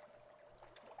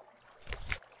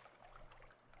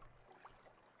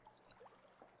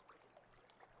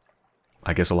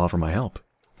 I guess I'll offer my help.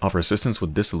 Offer assistance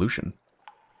with dissolution.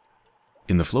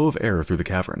 In the flow of air through the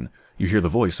cavern, you hear the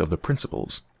voice of the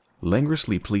principals,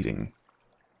 languorously pleading.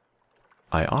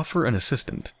 I offer an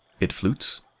assistant. It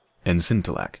flutes and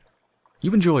scintillac.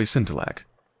 You enjoy scintillac,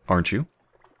 aren't you?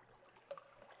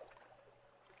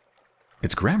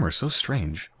 Its grammar is so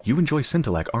strange. You enjoy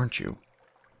scintillac, aren't you?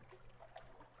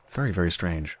 Very, very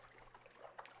strange.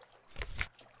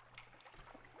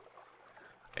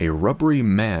 A rubbery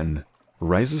man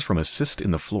rises from a cyst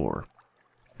in the floor.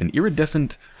 An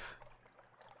iridescent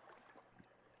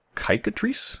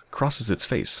cicatrice crosses its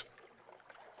face.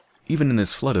 Even in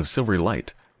this flood of silvery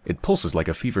light, it pulses like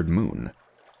a fevered moon.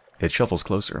 It shuffles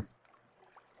closer.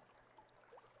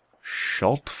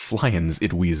 Schalt flions,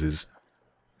 it wheezes.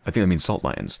 I think that means salt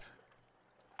lions.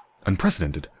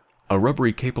 Unprecedented. A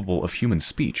rubbery capable of human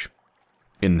speech.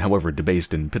 In, however,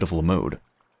 debased and pitiful mode.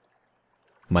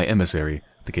 My emissary,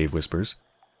 the cave whispers.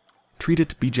 Treat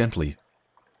it, be gently.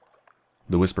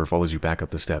 The whisper follows you back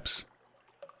up the steps.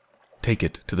 Take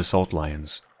it to the salt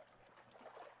lions.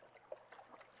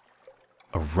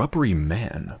 A rubbery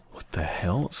man? What the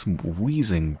hell? Some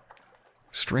wheezing,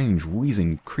 strange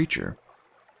wheezing creature.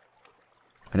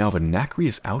 I now have a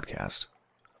Nacreous outcast.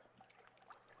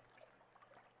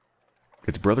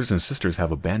 Its brothers and sisters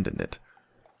have abandoned it.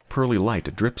 Pearly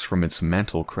light drips from its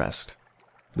mantle crest.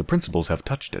 The principals have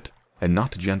touched it, and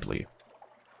not gently.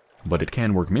 But it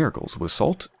can work miracles with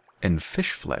salt and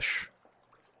fish flesh.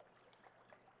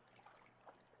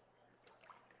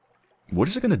 What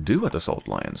is it going to do at the salt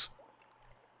lions?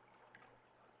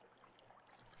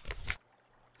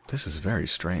 This is very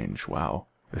strange. Wow.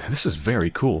 This is very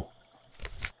cool.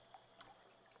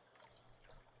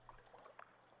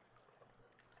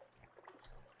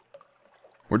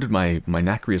 Where did my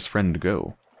Nacreous friend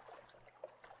go?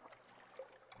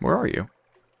 Where are you?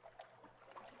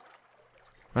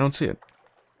 I don't see it.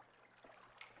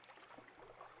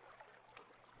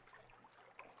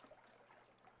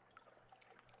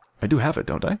 I do have it,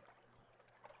 don't I?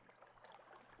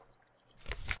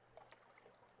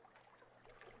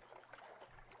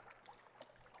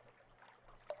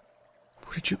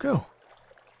 Where did you go?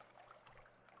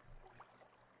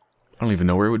 I don't even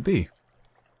know where it would be.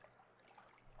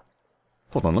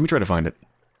 Hold on, let me try to find it.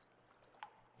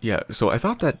 Yeah, so I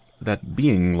thought that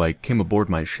being, like, came aboard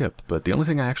my ship, but the only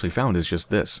thing I actually found is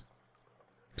just this.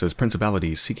 It says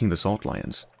Principality seeking the salt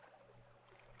lions.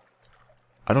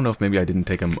 I don't know if maybe I didn't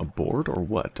take him aboard or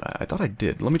what. I thought I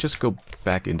did. Let me just go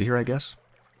back into here, I guess.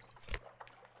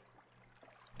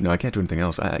 No, I can't do anything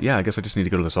else. Yeah, I guess I just need to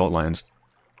go to the salt lions.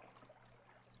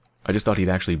 I just thought he'd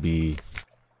actually be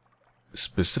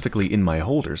specifically in my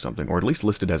hold or something, or at least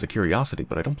listed as a curiosity,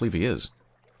 but I don't believe he is.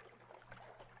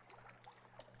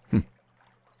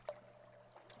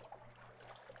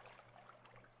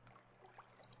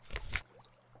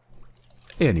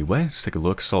 Anyway, let's take a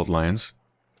look. Salt lions.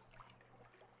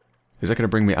 Is that going to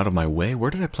bring me out of my way? Where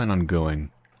did I plan on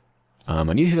going? I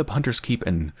need to hit up Hunter's Keep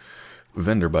and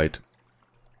Venderbite.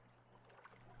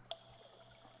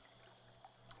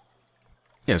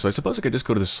 Yeah, so I suppose I could just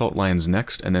go to the Salt Lions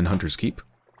next, and then Hunter's Keep.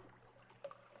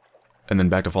 And then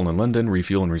back to Fallen London,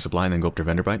 refuel and resupply, and then go up to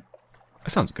Venderbite.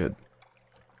 That sounds good.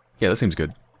 Yeah, that seems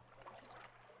good.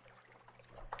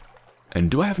 And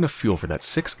do I have enough fuel for that?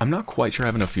 6? I'm not quite sure I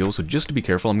have enough fuel, so just to be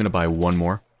careful, I'm going to buy one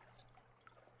more.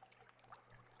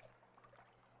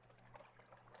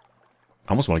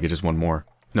 I almost want to get just one more.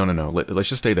 No. Let's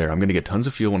just stay there. I'm going to get tons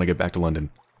of fuel when I get back to London.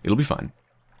 It'll be fine.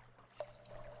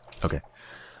 Okay.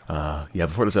 Yeah,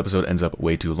 before this episode ends up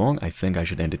way too long, I think I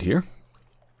should end it here.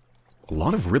 A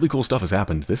lot of really cool stuff has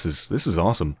happened. This is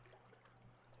awesome.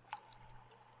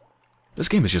 This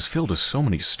game is just filled with so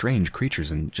many strange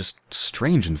creatures and just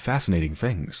strange and fascinating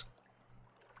things.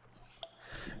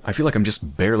 I feel like I'm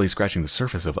just barely scratching the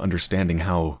surface of understanding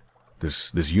how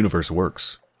this universe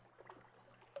works.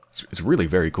 It's really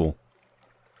very cool.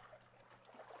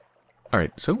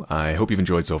 Alright, so I hope you've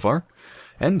enjoyed so far,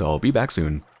 and I'll be back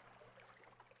soon.